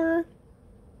caps, or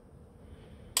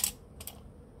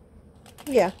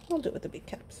yeah, I'll do it with the bead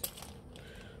caps.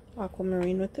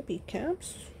 Aquamarine with the bead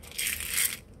caps.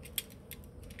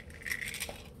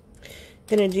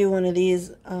 Gonna do one of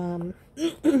these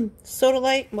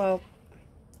sodalite. Well,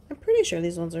 I'm pretty sure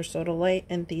these ones are Sodalite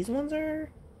and these ones are,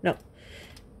 no,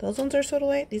 those ones are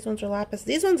Sodalite, these ones are lapis.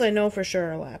 These ones I know for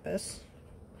sure are lapis.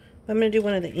 I'm going to do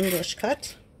one of the English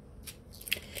cut.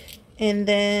 And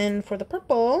then for the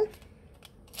purple,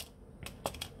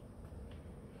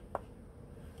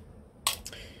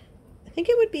 I think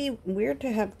it would be weird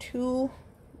to have two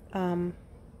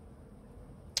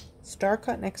star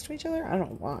cut next to each other. I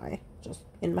don't know why, just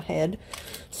in my head.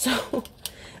 So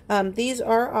these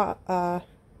are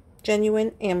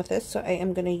genuine amethyst, so I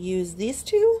am going to use these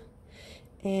two,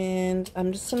 and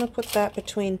I'm just going to put that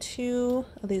between two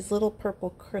of these little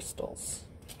purple crystals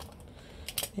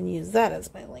and use that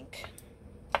as my link.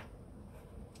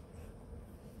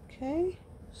 Okay,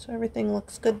 so everything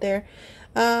looks good there.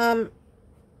 I'm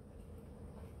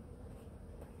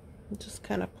just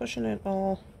kind of pushing it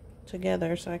all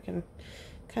together so I can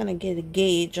kind of get a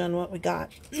gauge on what we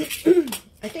got.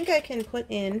 I think I can put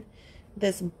in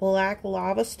this black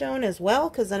lava stone as well,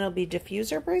 because then it'll be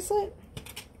diffuser bracelet.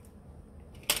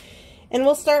 And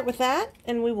we'll start with that,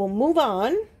 and we will move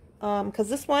on, because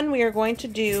this one we are going to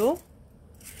do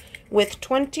with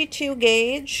 22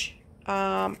 gauge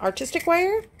artistic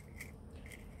wire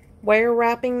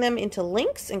wrapping them into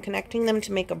links and connecting them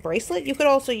to make a bracelet. You could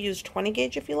also use 20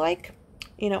 gauge if you like,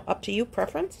 you know, up to you,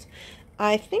 preference.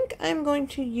 I think I'm going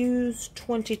to use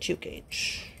 22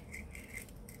 gauge.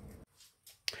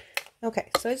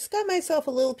 Okay, so I just got myself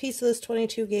a little piece of this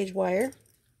 22 gauge wire,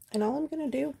 and all I'm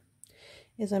going to do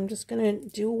is I'm just going to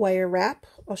do a wire wrap.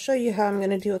 I'll show you how I'm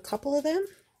going to do a couple of them,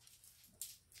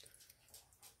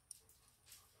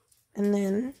 and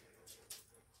then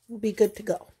we'll be good to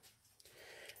go.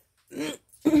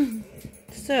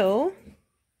 So,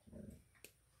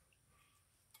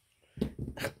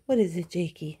 what is it,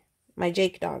 Jakey? My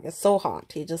Jake dog is so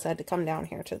hot, he just had to come down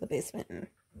here to the basement and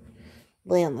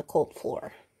lay on the cold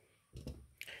floor.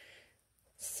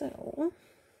 So,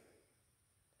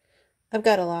 I've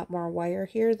got a lot more wire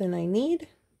here than I need,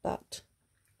 but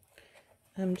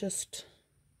I'm just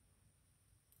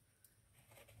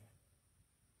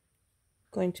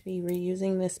going to be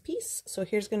reusing this piece. So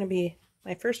here's going to be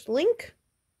my first link.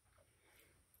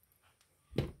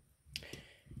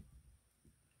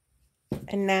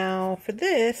 And now for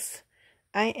this,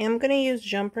 I am going to use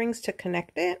jump rings to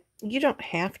connect it. You don't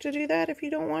have to do that if you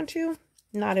don't want to.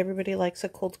 Not everybody likes a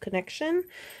cold connection,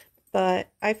 but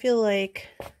I feel like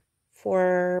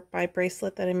for my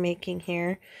bracelet that I'm making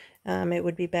here, it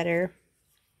would be better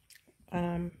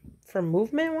for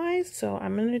movement wise. So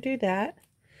I'm going to do that.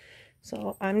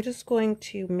 So I'm just going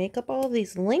to make up all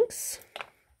these links.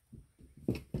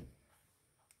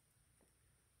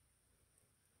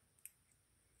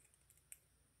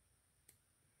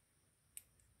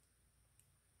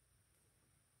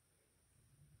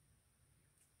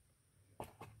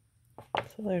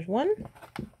 So there's one.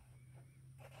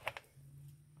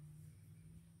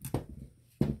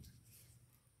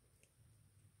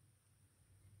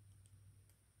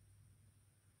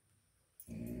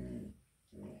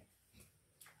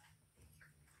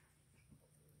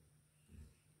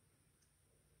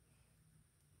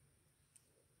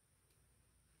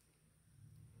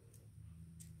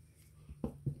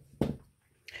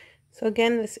 So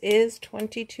again, this is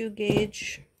 22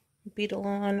 gauge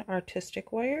Bead-A-Long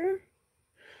artistic wire.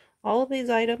 All of these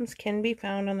items can be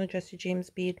found on the Jessie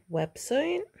James Bead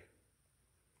website.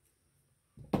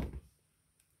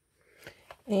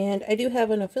 And I do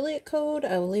have an affiliate code.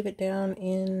 I will leave it down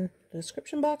in the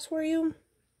description box for you.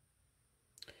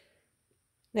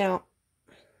 Now,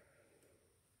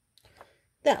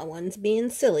 that one's being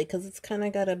silly because it's kind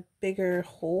of got a bigger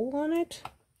hole on it.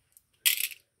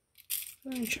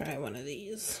 Let me try one of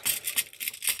these.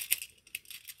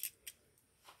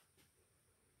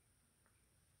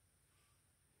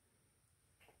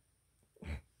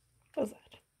 How's that?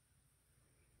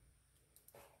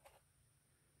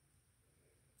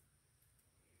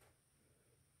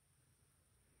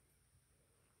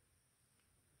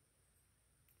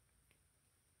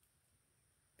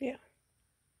 Yeah.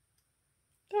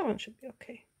 That one should be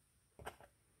okay.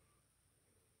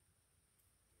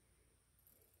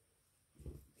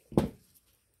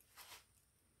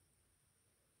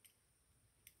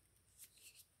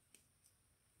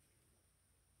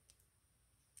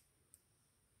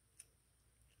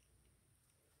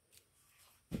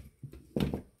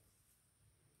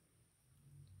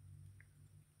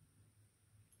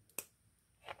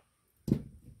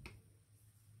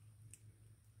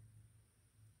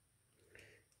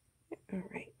 All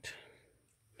right.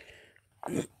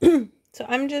 So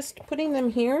I'm just putting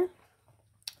them here,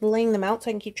 laying them out so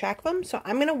I can keep track of them. So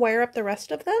I'm going to wire up the rest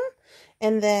of them,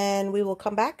 and then we will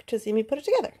come back to see me put it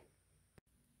together.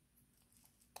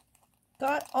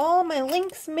 got all my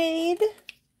links made.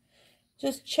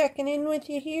 Just checking in with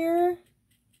you here.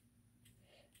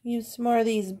 Use some more of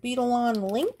these Bead-along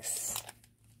links.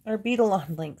 Or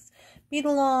Bead-along links.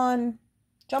 Bead-along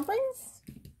jump rings.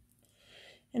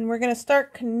 And we're going to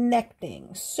start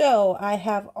connecting. So I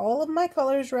have all of my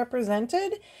colors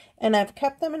represented. And I've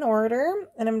kept them in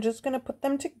order. And I'm just going to put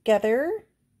them together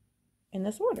in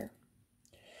this order.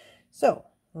 So,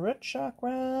 root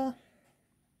chakra.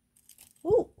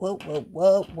 Ooh, whoa, whoa,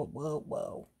 whoa, whoa, whoa,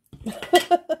 whoa.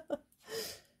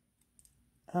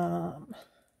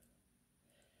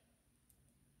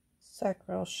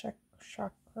 Sacral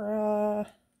chakra,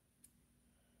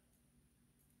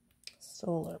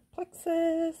 solar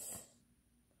plexus,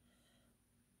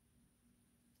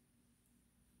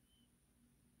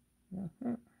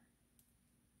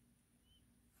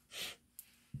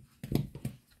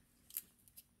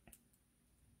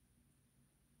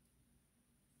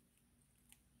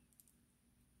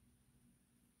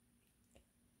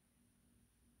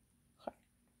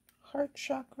 heart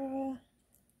chakra.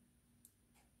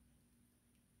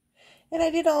 And I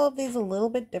did all of these a little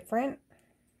bit different,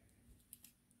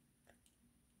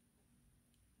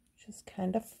 which is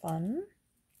kind of fun.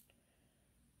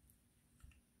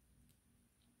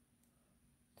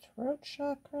 Throat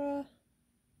chakra.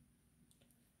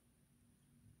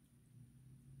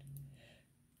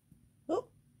 Oh,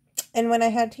 and when I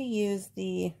had to use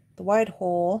the wide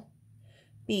hole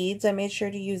beads, I made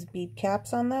sure to use bead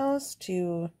caps on those to,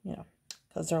 you know,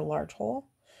 because they're a large hole.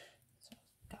 So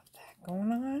got that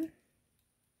going on.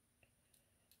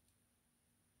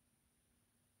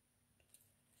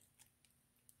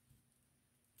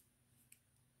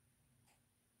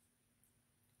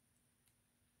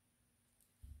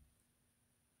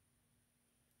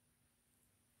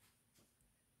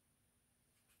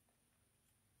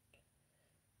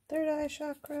 Third eye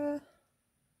chakra.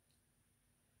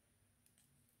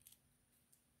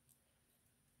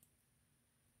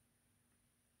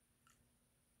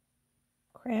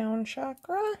 Crown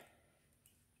chakra.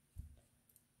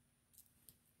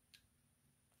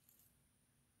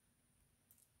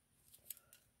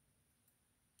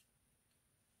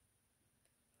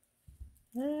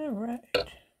 All right.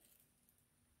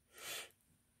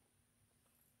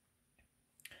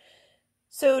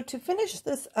 So to finish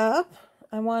this up,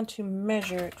 I want to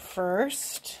measure it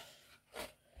first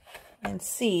and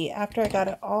see, after I got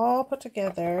it all put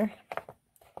together,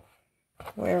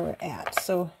 where we're at.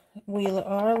 So we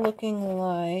are looking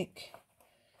like,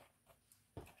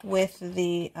 with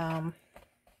the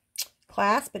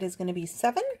clasp, it is going to be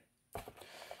 7.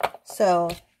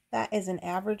 So that is an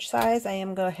average size. I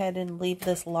am going to go ahead and leave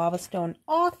this lava stone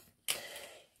off,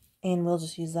 and we'll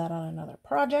just use that on another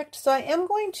project. So I am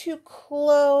going to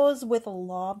close with a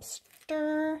lobster.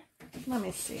 Let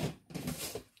me see.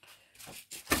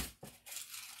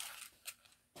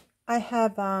 I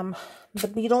have the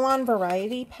Bead-along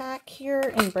variety pack here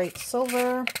in bright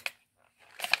silver.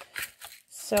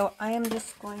 So I am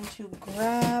just going to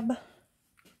grab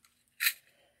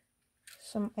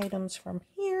some items from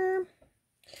here.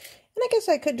 And I guess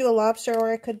I could do a lobster,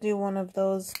 or I could do one of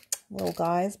those little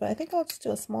guys, but I think I'll just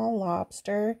do a small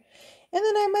lobster. And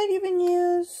then I might even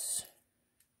use,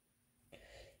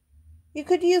 you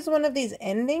could use one of these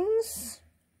endings,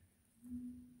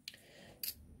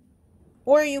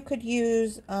 or you could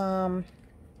use an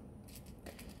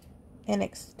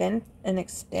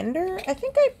extender. I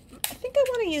think I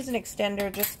want to use an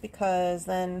extender, just because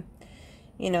then,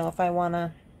 you know, if I want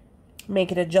to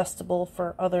make it adjustable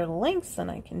for other lengths, then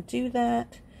I can do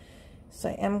that. So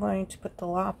I am going to put the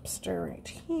lobster right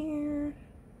here.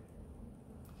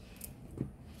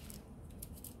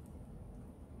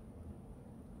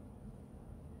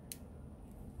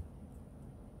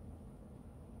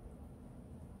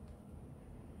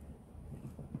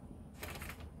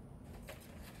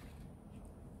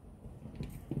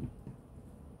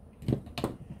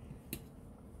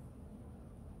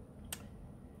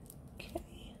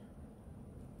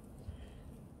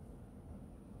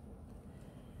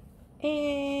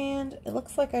 And it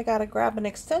looks like I gotta grab an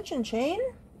extension chain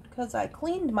because I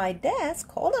cleaned my desk.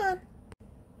 Hold on.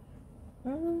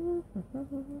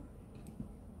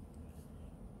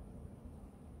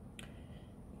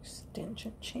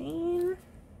 Extension chain.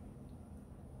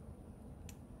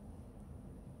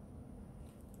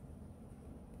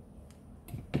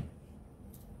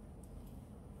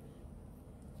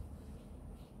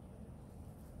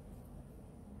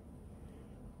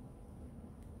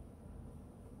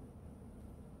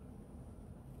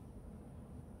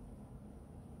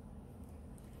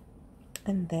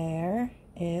 And there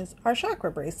is our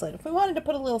chakra bracelet. If we wanted to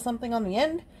put a little something on the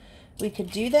end, we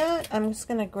could do that. I'm just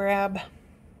going to grab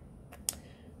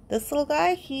this little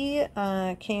guy. He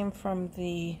came from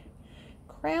the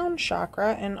crown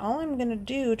chakra, and all I'm going to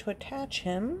do to attach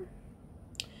him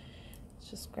is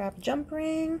just grab a jump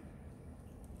ring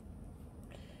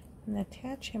and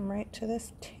attach him right to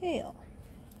this tail.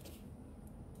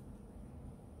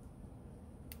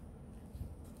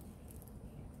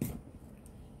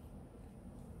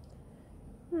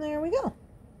 And there we go.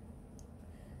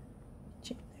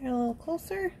 Get there a little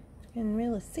closer, you can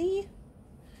really see.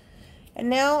 And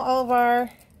now all of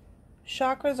our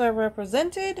chakras are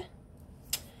represented.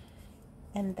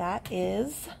 And that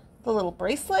is the little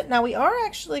bracelet. Now we are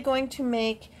actually going to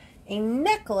make a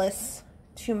necklace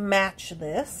to match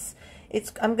this.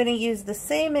 I'm going to use the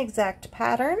same exact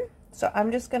pattern. So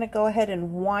I'm just going to go ahead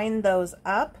and wind those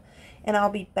up. And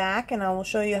I'll be back and I will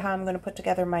show you how I'm going to put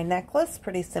together my necklace.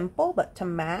 Pretty simple, but to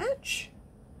match.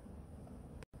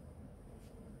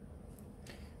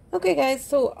 Okay guys,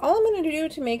 so all I'm going to do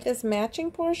to make this matching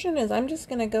portion is I'm just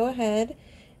going to go ahead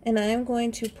and I'm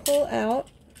going to pull out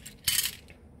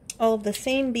all of the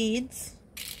same beads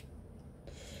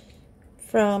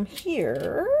from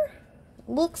here.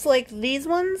 Looks like these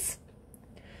ones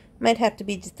might have to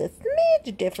be just a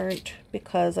smidge different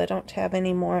because I don't have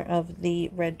any more of the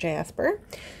red jasper.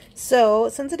 So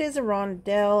since it is a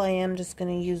rondelle, I am just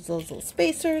going to use those little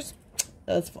spacers.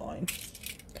 That's fine.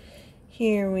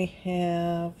 Here we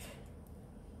have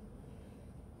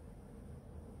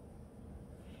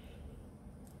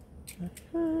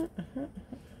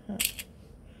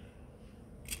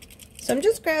So I'm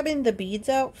just grabbing the beads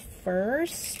out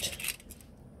first.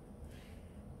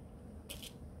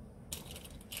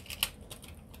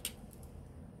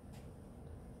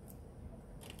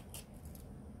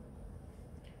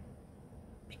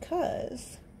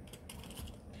 Because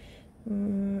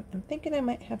I'm thinking I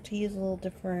might have to use a little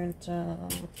different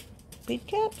bead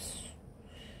caps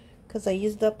because I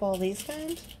used up all these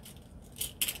kinds.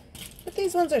 But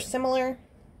these ones are similar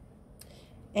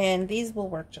and these will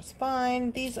work just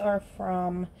fine. These are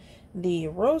from the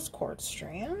rose quartz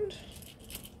strand.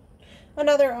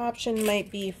 Another option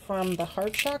might be from the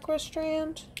heart chakra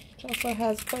strand, which also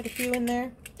has quite a few in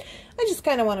there. I just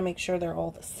kind of want to make sure they're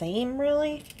all the same,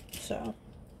 really. So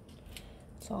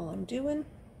that's all I'm doing.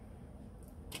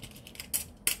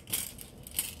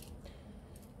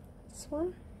 This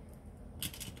one.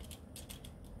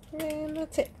 And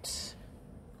that's it.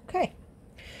 Okay.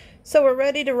 So we're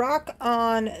ready to rock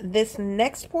on this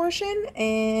next portion,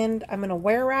 and I'm going to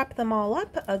wear wrap them all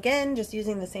up. Again, just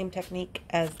using the same technique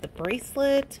as the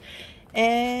bracelet,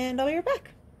 and I'll be right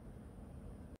back.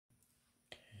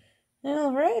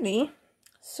 Alrighty,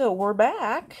 so we're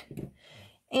back,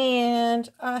 and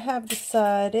I have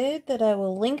decided that I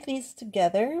will link these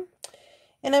together,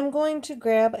 and I'm going to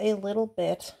grab a little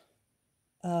bit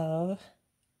of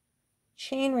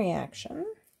chain reaction.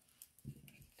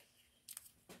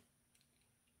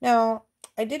 Now,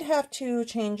 I did have to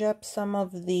change up some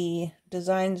of the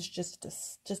designs just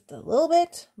a little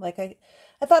bit. Like I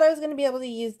thought I was going to be able to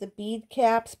use the bead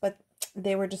caps, but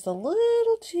they were just a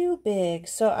little too big.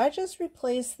 So I just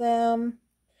replaced them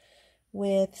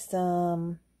with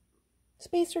some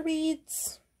spacer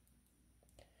beads.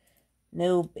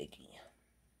 No biggie.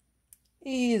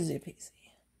 Easy peasy.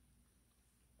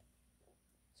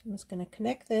 So I'm just going to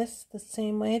connect this the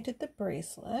same way I did the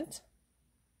bracelet.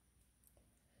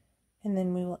 And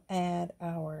then we will add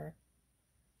our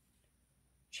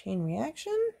chain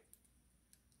reaction.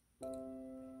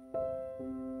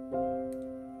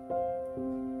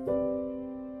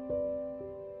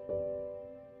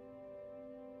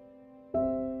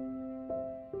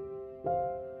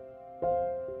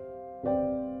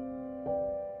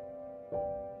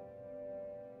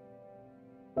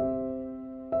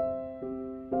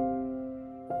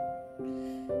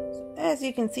 As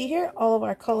you can see here, all of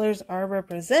our colors are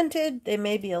represented. They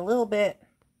may be a little bit,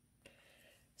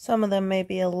 some of them may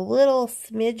be a little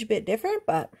smidge bit different,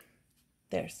 but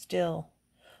they're still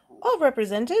all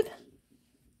represented.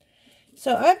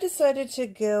 So I've decided to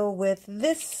go with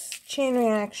this chain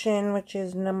reaction, which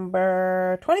is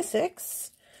number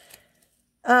 26.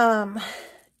 And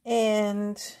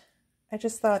I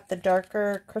just thought the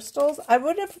darker crystals, I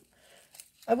would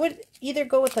either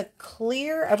go with a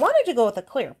clear. I wanted to go with a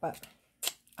clear, but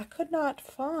I could not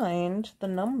find the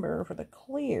number for the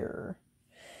clear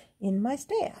in my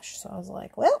stash. So I was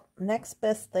like, well, next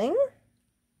best thing,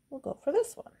 we'll go for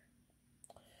this one.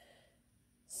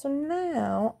 So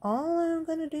now all I'm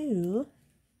going to do,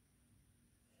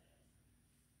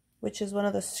 which is one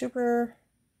of the super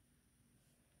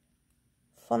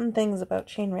fun things about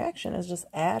chain reaction, is just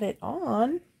add it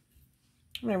on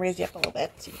I'm going to raise you up a little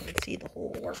bit so you can see the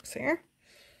whole works here.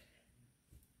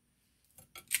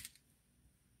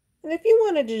 And if you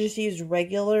wanted to just use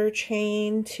regular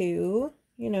chain too,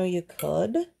 you know, you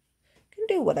could. You can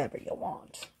do whatever you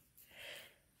want.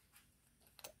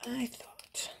 I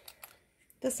thought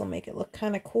this will make it look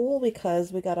kind of cool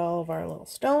because we got all of our little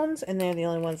stones and they're the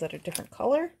only ones that are different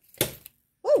color.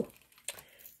 Whoa!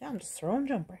 Now I'm just throwing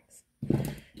jump rings.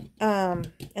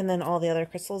 And then all the other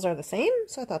crystals are the same,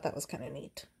 so I thought that was kind of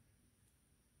neat.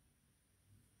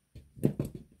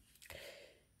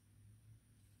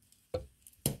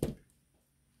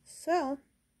 So,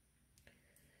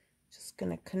 just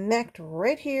going to connect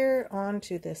right here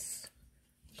onto this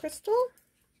crystal,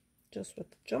 just with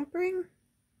the jump ring.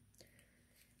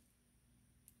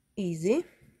 Easy.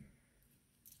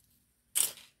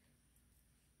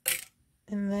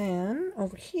 And then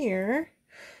over here,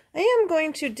 I am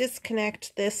going to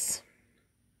disconnect this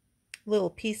little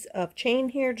piece of chain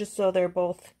here just so they're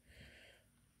both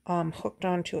hooked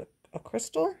onto a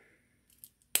crystal.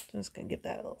 I'm just going to give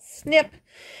that a little snip.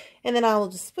 And then I'll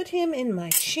just put him in my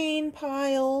chain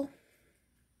pile.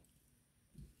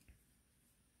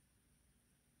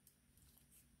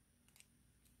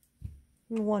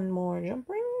 One more jump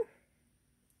ring.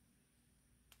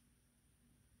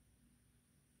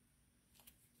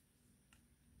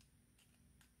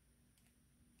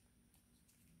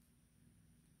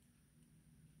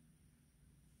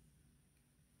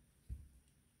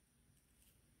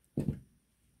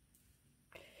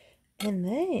 And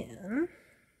then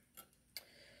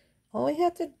all we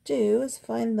have to do is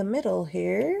find the middle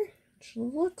here, which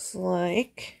looks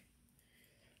like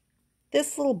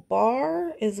this little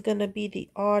bar is going to be the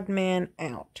odd man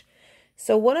out.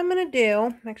 So what I'm going to do,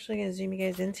 I'm actually going to zoom you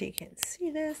guys in so you can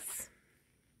see this.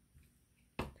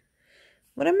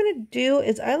 What I'm going to do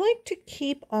is I like to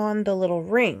keep on the little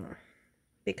ring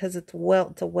because it's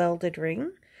a welded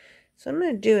ring. So what I'm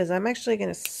going to do is I'm actually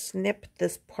going to snip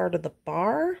this part of the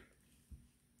bar.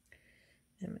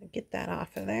 I'm going to get that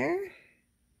off of there.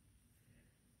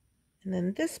 And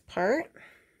then this part,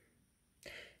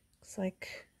 looks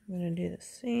like I'm going to do the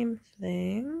same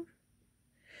thing.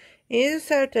 You just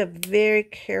have to very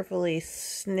carefully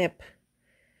snip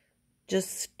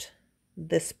just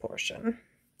this portion.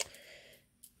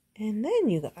 And then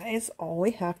you guys, all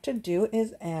we have to do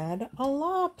is add a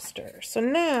lobster. So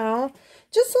now,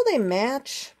 just so they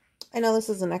match, I know this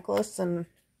is a necklace and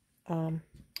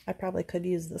I probably could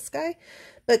use this guy,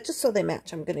 but just so they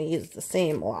match, I'm going to use the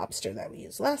same lobster that we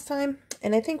used last time.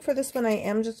 And I think for this one, I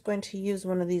am just going to use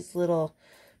one of these little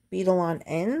beetle on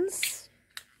ends.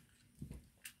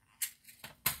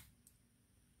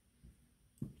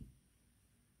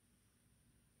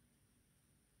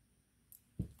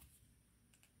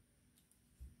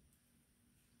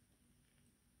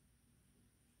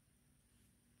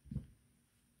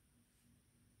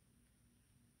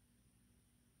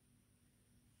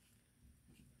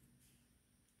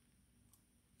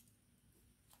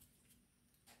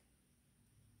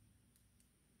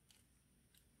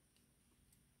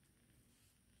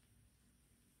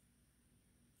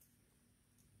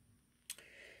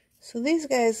 So these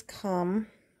guys come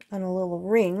on a little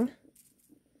ring.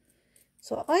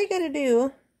 So all you gotta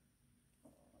do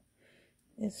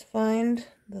is find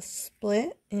the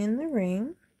split in the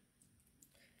ring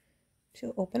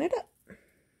to open it up.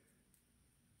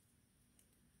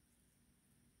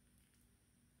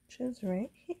 Which is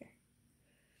right here.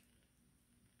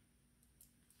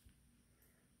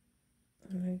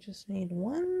 And I just need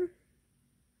one.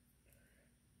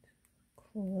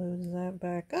 Close that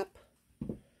back up.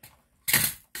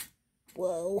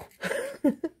 Whoa.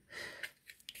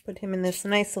 Put him in this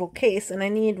nice little case, and I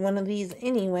need one of these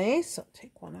anyway, so I'll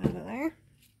take one out of there.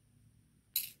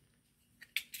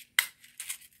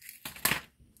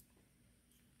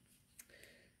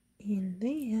 And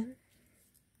then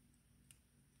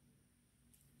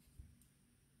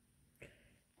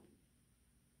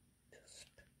just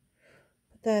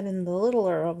put that in the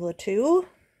littler of the two.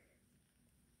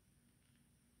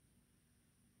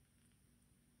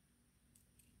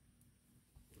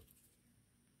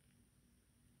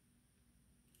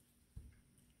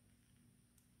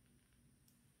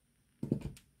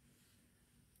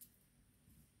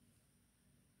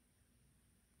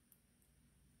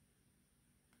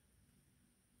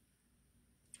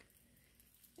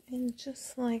 And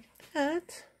just like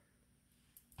that,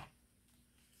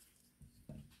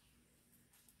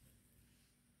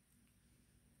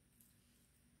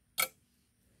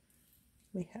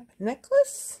 we have a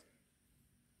necklace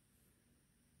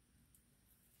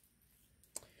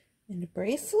and a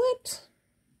bracelet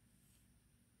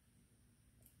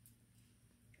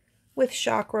with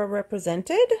chakra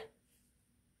represented.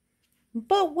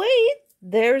 But wait,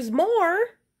 there's more.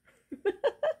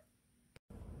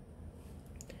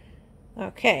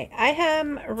 Okay, I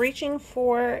am reaching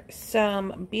for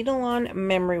some Bead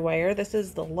memory wire. This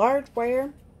is the large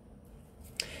wire.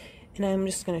 And I'm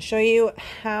just going to show you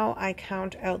how I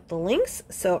count out the links.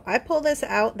 So I pull this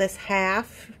out, this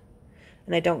half,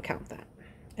 and I don't count that.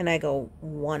 And I go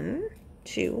 1,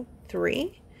 2,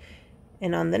 3.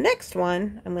 And on the next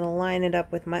one, I'm going to line it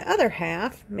up with my other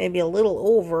half, maybe a little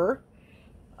over,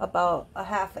 about a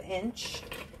 ½ inch.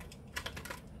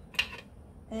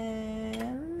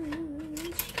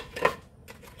 And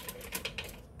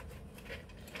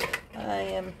I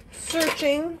am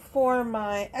searching for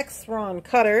my X-Ron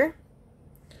cutter.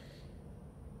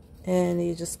 And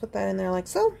you just put that in there like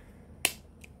so.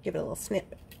 Give it a little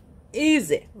snip.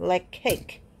 Easy, like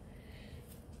cake.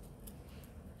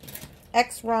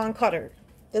 X-Ron cutter.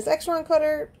 This X-Ron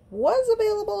cutter was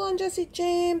available on Jesse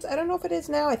James. I don't know if it is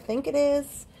now. I think it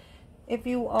is. If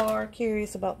you are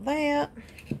curious about that.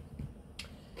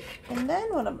 And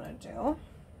then what I'm going to do,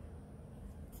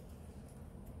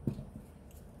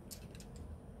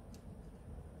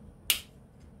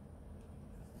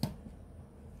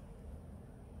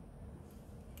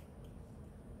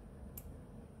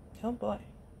 oh boy.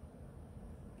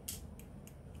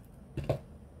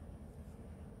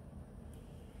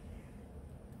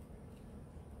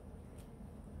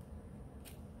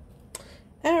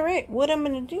 All right, what I'm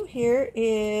going to do here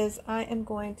is I am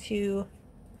going to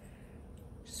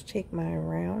just take my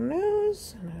round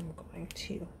nose and I'm going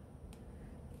to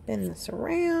bend this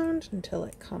around until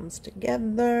it comes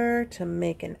together to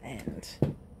make an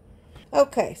end.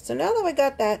 Okay, so now that we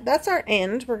got that, that's our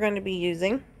end we're going to be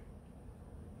using.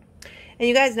 And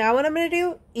you guys, now what I'm going to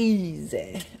do,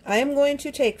 easy. I am going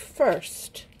to take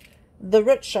first the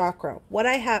root chakra. What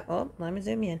I have, oh, let me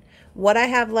zoom in. What I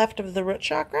have left of the root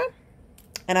chakra,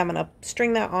 and I'm going to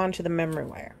string that onto the memory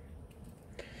wire.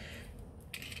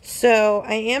 So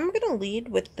I am going to lead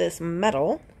with this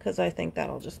metal because I think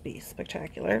that'll just be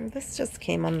spectacular. This just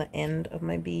came on the end of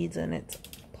my beads and it's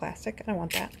plastic. I don't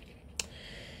want that.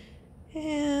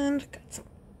 And got some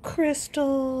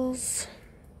crystals.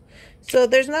 So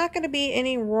there's not going to be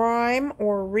any rhyme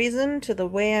or reason to the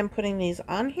way I'm putting these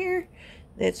on here.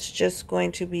 It's just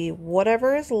going to be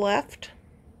whatever is left.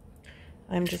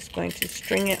 I'm just going to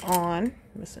string it on.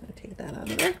 I'm just going to take that out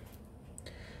of there.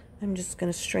 I'm just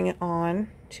going to string it on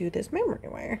to this memory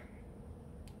wire.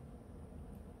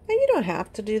 And you don't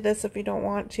have to do this if you don't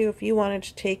want to. If you wanted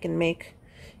to take and make,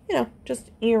 you know,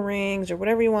 just earrings or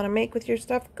whatever you want to make with your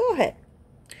stuff, go ahead.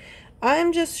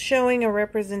 I'm just showing a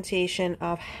representation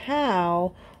of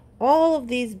how all of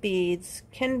these beads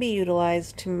can be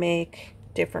utilized to make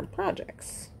different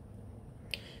projects.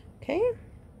 Okay?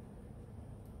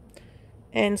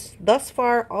 And thus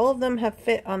far, all of them have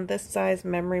fit on this size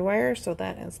memory wire, so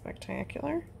that is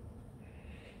spectacular.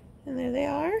 And there they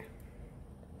are.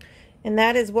 And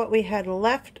that is what we had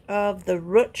left of the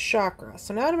root chakra.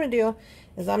 So now what I'm going to do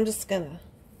is I'm just going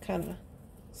to kind of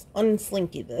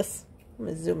unslinky this. I'm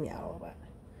going to zoom you out a little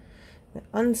bit.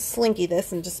 Unslinky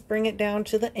this and just bring it down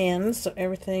to the end so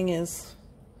everything is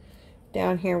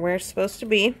down here where it's supposed to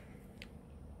be.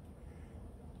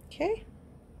 Okay.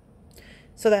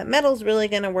 So that metal's really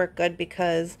going to work good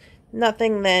because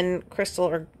nothing then crystal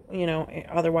or, you know,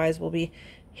 otherwise will be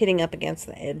hitting up against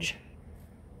the edge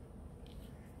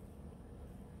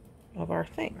of our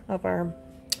thing, of our...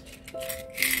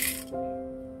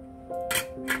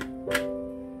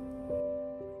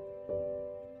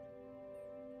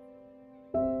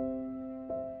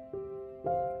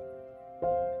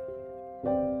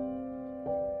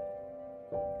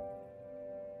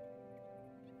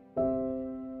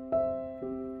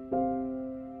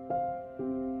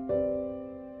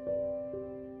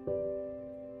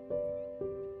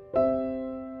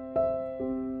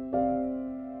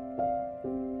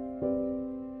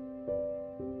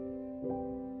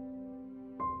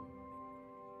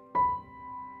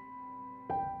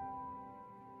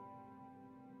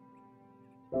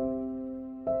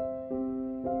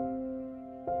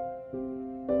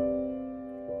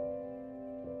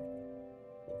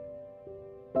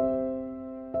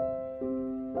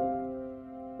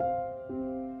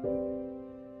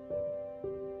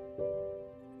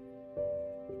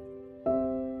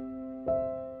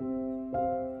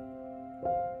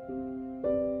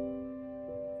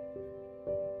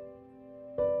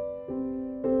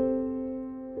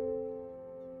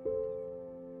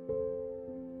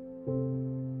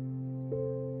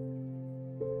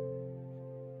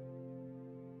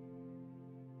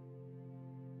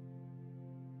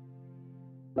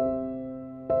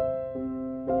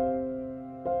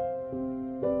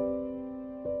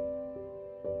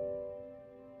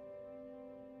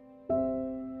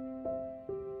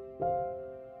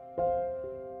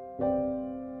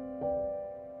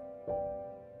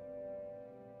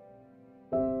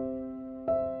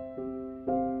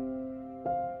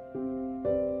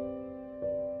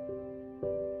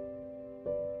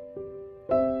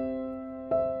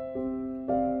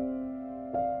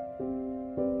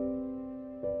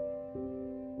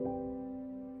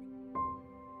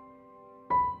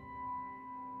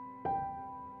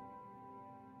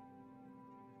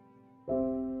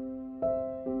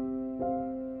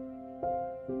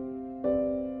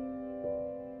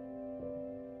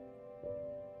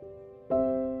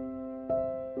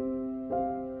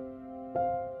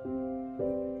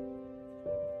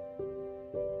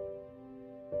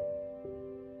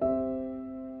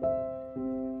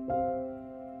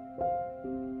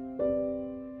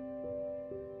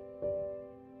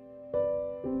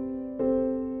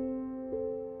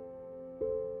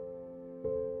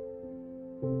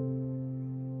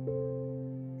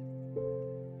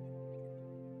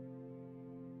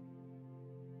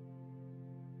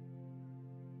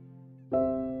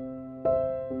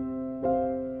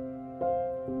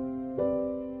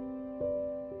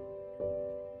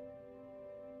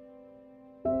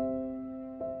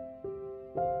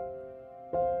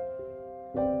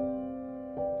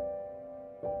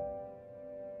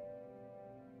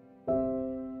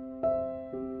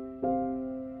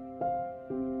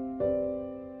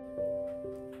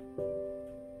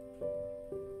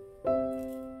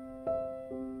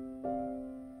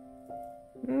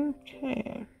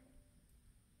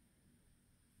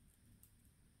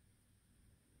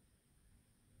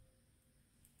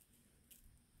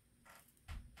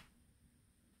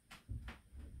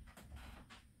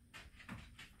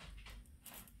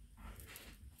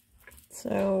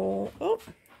 So, oh,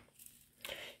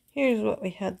 here's what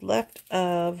we had left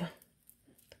of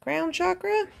the crown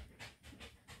chakra.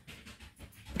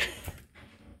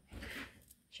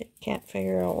 She can't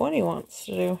figure out what he wants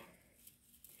to do.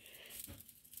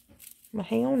 My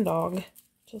hound dog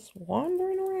just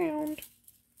wandering around.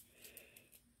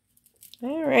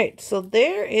 All right, so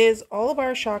there is all of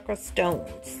our chakra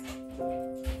stones.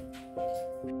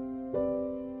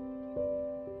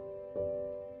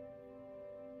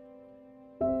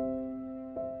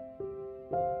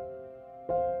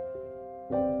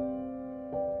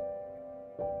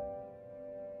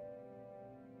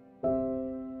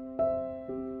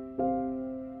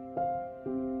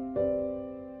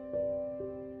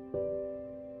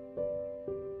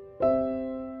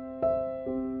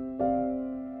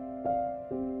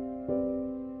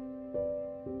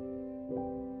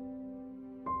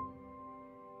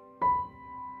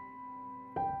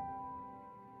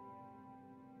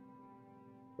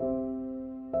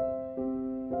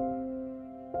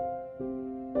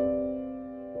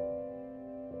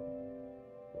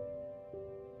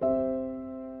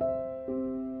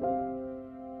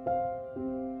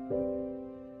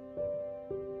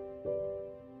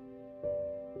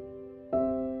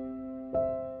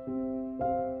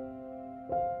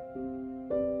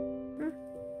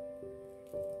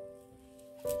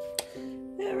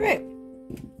 Alright,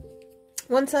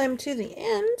 once I'm to the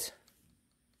end,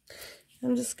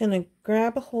 I'm just going to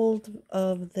grab a hold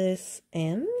of this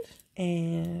end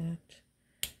and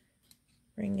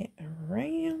bring it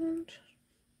around.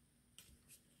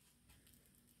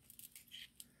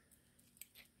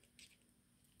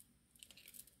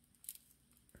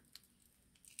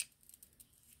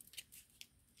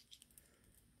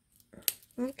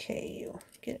 Okay, you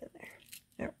get in there.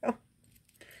 There we go.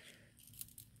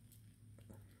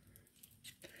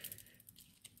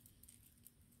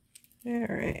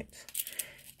 Alright,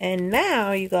 and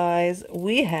now you guys,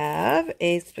 we have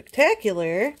a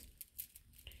spectacular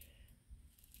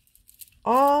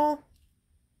all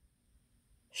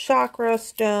chakra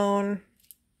stone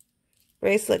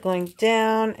bracelet going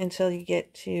down until you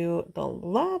get to the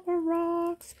lava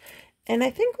rocks, and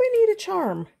I think we need a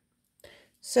charm.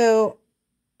 So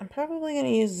I'm probably going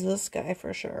to use this guy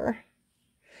for sure,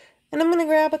 and I'm going to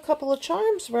grab a couple of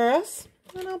charms for us,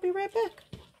 and I'll be right back.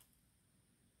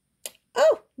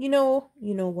 Oh, you know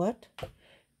what?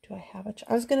 Do I have a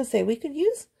I was going to say we could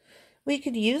use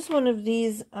one of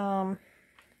these little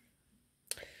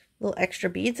extra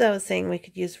beads I was saying we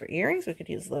could use for earrings. We could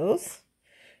use those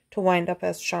to wind up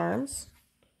as charms.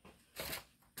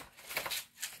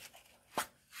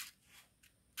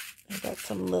 I've got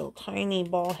some little tiny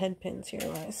ball head pins here.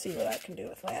 Let's see what I can do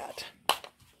with that.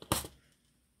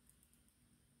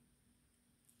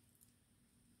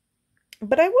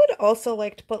 But I would also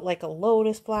like to put like a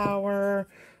lotus flower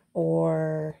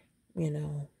or, you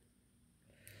know,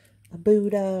 a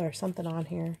Buddha or something on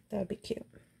here. That would be cute.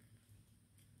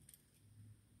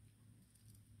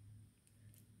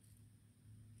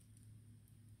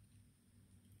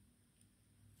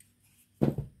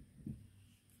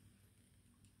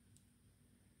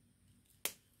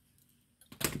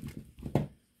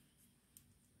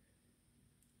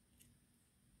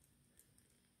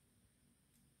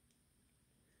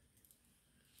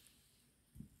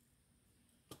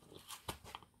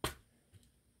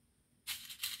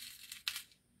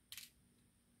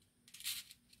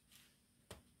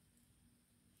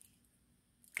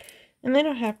 And they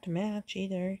don't have to match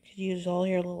either. You could use all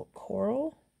your little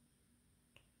coral.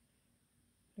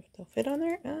 If they'll fit on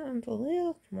there. That one's a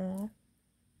little small.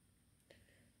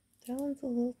 That one's a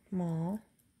little small.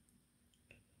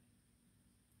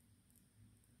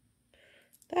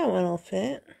 That one will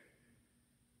fit.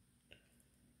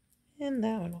 And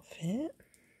that one will fit.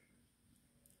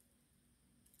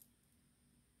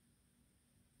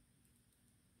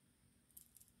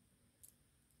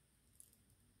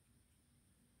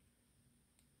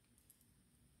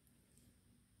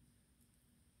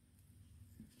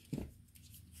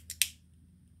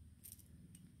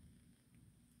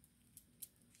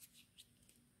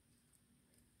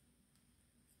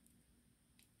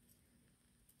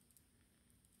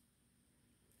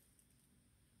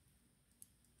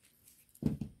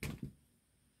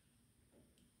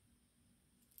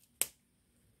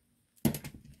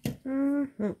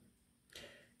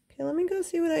 Okay, let me go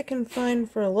see what I can find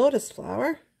for a lotus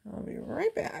flower. I'll be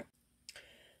right back.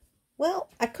 Well,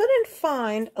 I couldn't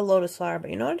find a lotus flower, but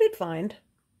you know what I did find?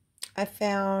 I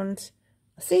found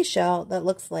a seashell that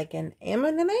looks like an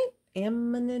ammonite.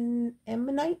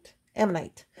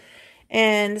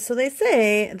 And so they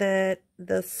say that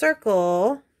the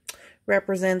circle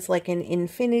represents like an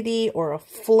infinity or a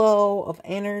flow of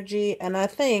energy. And I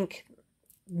think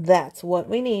that's what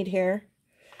we need here.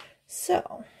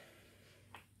 So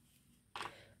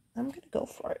I'm going to go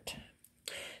for it.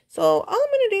 So all I'm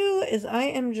going to do is I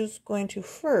am just going to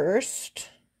first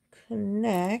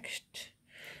connect.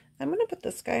 I'm going to put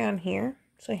this guy on here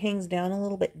so he hangs down a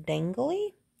little bit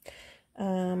dangly.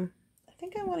 I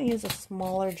think I want to use a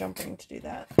smaller jump ring to do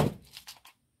that.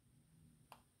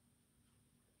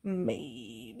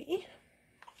 Maybe.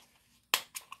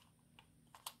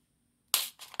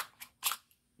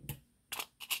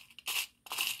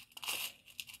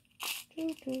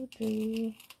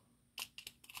 Okay.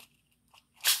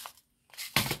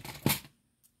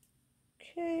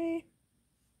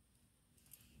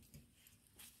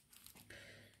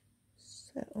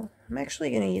 So I'm actually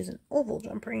going to use an oval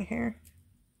jump ring here.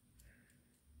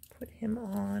 Put him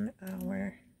on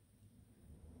our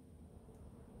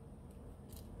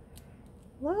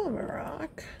lava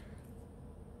rock.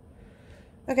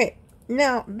 Okay,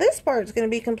 now this part is going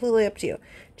to be completely up to you.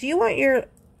 Do you want your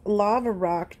lava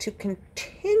rock to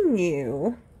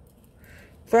continue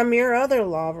from your other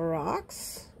lava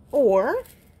rocks, or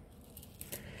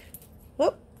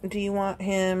do you want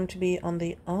him to be on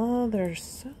the other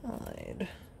side?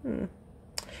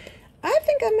 I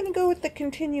think I'm going to go with the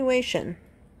continuation.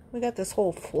 We got this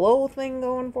whole flow thing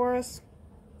going for us.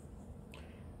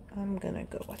 I'm going to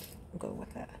go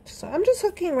with that. So I'm just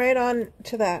hooking right on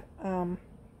to that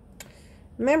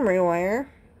memory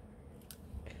wire.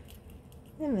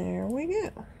 And there we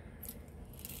go.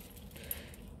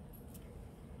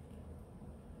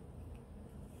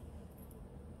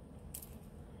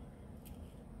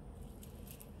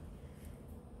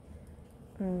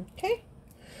 Okay.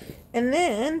 And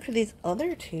then for these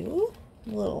other two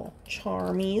little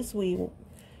charmies we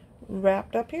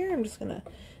wrapped up here, I'm just going to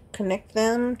connect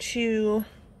them to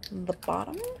the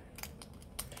bottom.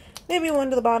 Maybe one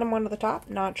to the bottom, one to the top.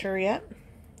 Not sure yet.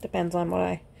 Depends on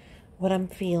what I'm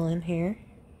feeling here.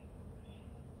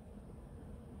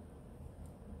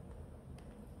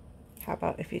 How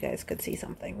about if you guys could see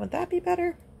something? Would that be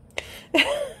better?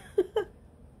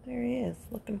 There he is,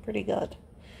 looking pretty good.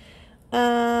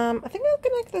 I think I'll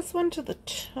connect this one to the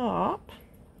top.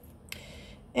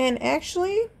 And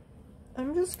actually,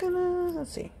 I'm just gonna,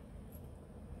 let's see.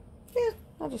 Yeah,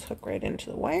 I'll just hook right into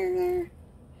the wire there.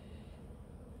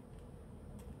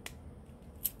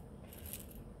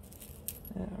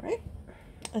 Alright.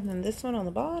 And then this one on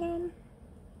the bottom.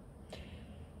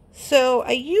 So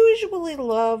I usually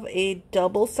love a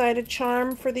double-sided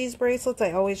charm for these bracelets.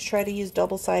 I always try to use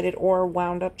double-sided or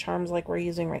wound up charms like we're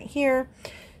using right here.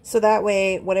 So that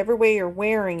way, whatever way you're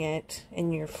wearing it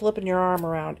and you're flipping your arm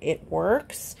around, it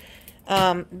works.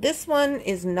 This one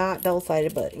is not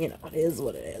double-sided, but you know, it is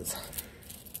what it is.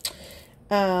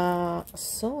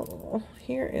 So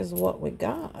here is what we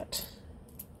got.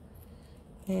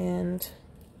 And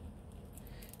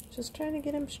just trying to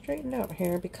get him straightened out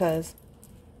here because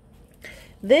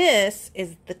this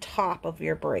is the top of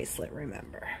your bracelet,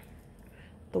 remember.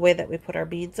 The way that we put our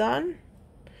beads on.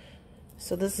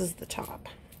 So this is the top.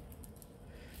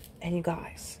 And you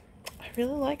guys, I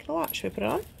really like it a lot. Should we put it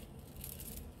on?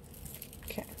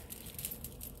 Okay.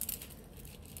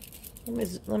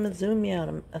 Let me zoom you out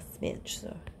a smidge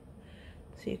so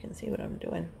you can see what I'm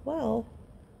doing. Well,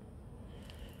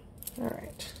 all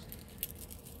right.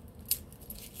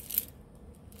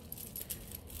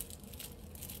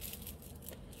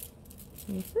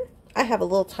 I have a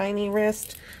little tiny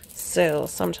wrist, so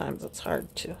sometimes it's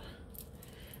hard to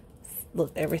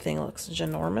look. Everything looks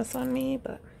ginormous on me,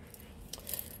 but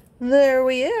there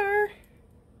we are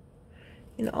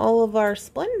in all of our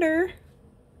splendor.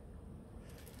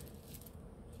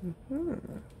 Yeah,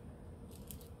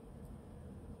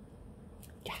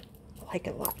 I like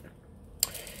it a lot.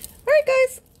 Alright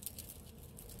guys,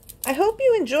 I hope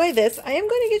you enjoy this. I am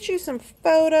going to get you some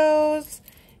photos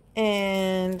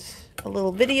and a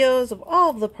little videos of all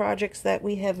of the projects that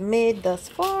we have made thus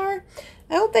far.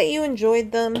 I hope that you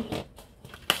enjoyed them.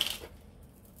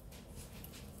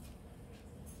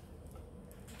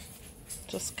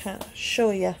 Just kind of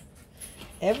show you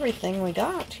everything we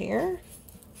got here.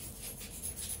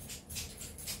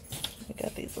 We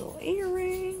got these little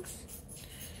earrings.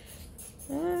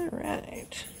 All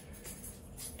right.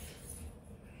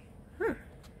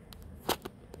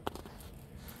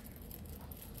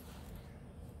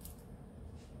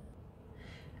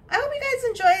 I hope you guys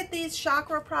enjoyed these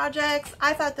chakra projects.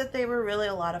 I thought that they were really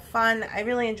a lot of fun. I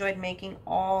really enjoyed making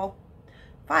all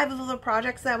 5 of the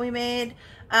projects that we made.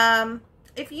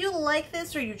 If you like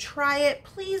this or you try it,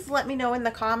 please let me know in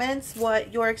the comments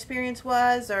what your experience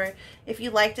was or if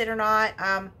you liked it or not.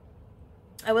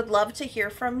 I would love to hear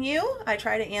from you. I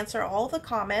try to answer all the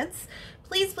comments.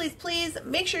 Please, please, please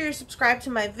make sure you're subscribed to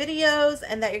my videos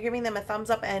and that you're giving them a thumbs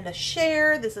up and a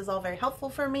share. This is all very helpful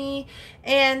for me.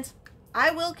 And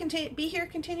I will be here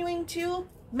continuing to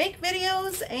make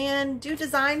videos and do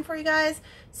design for you guys.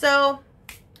 So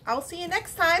I'll see you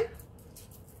next time.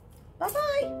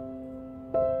 Bye-bye.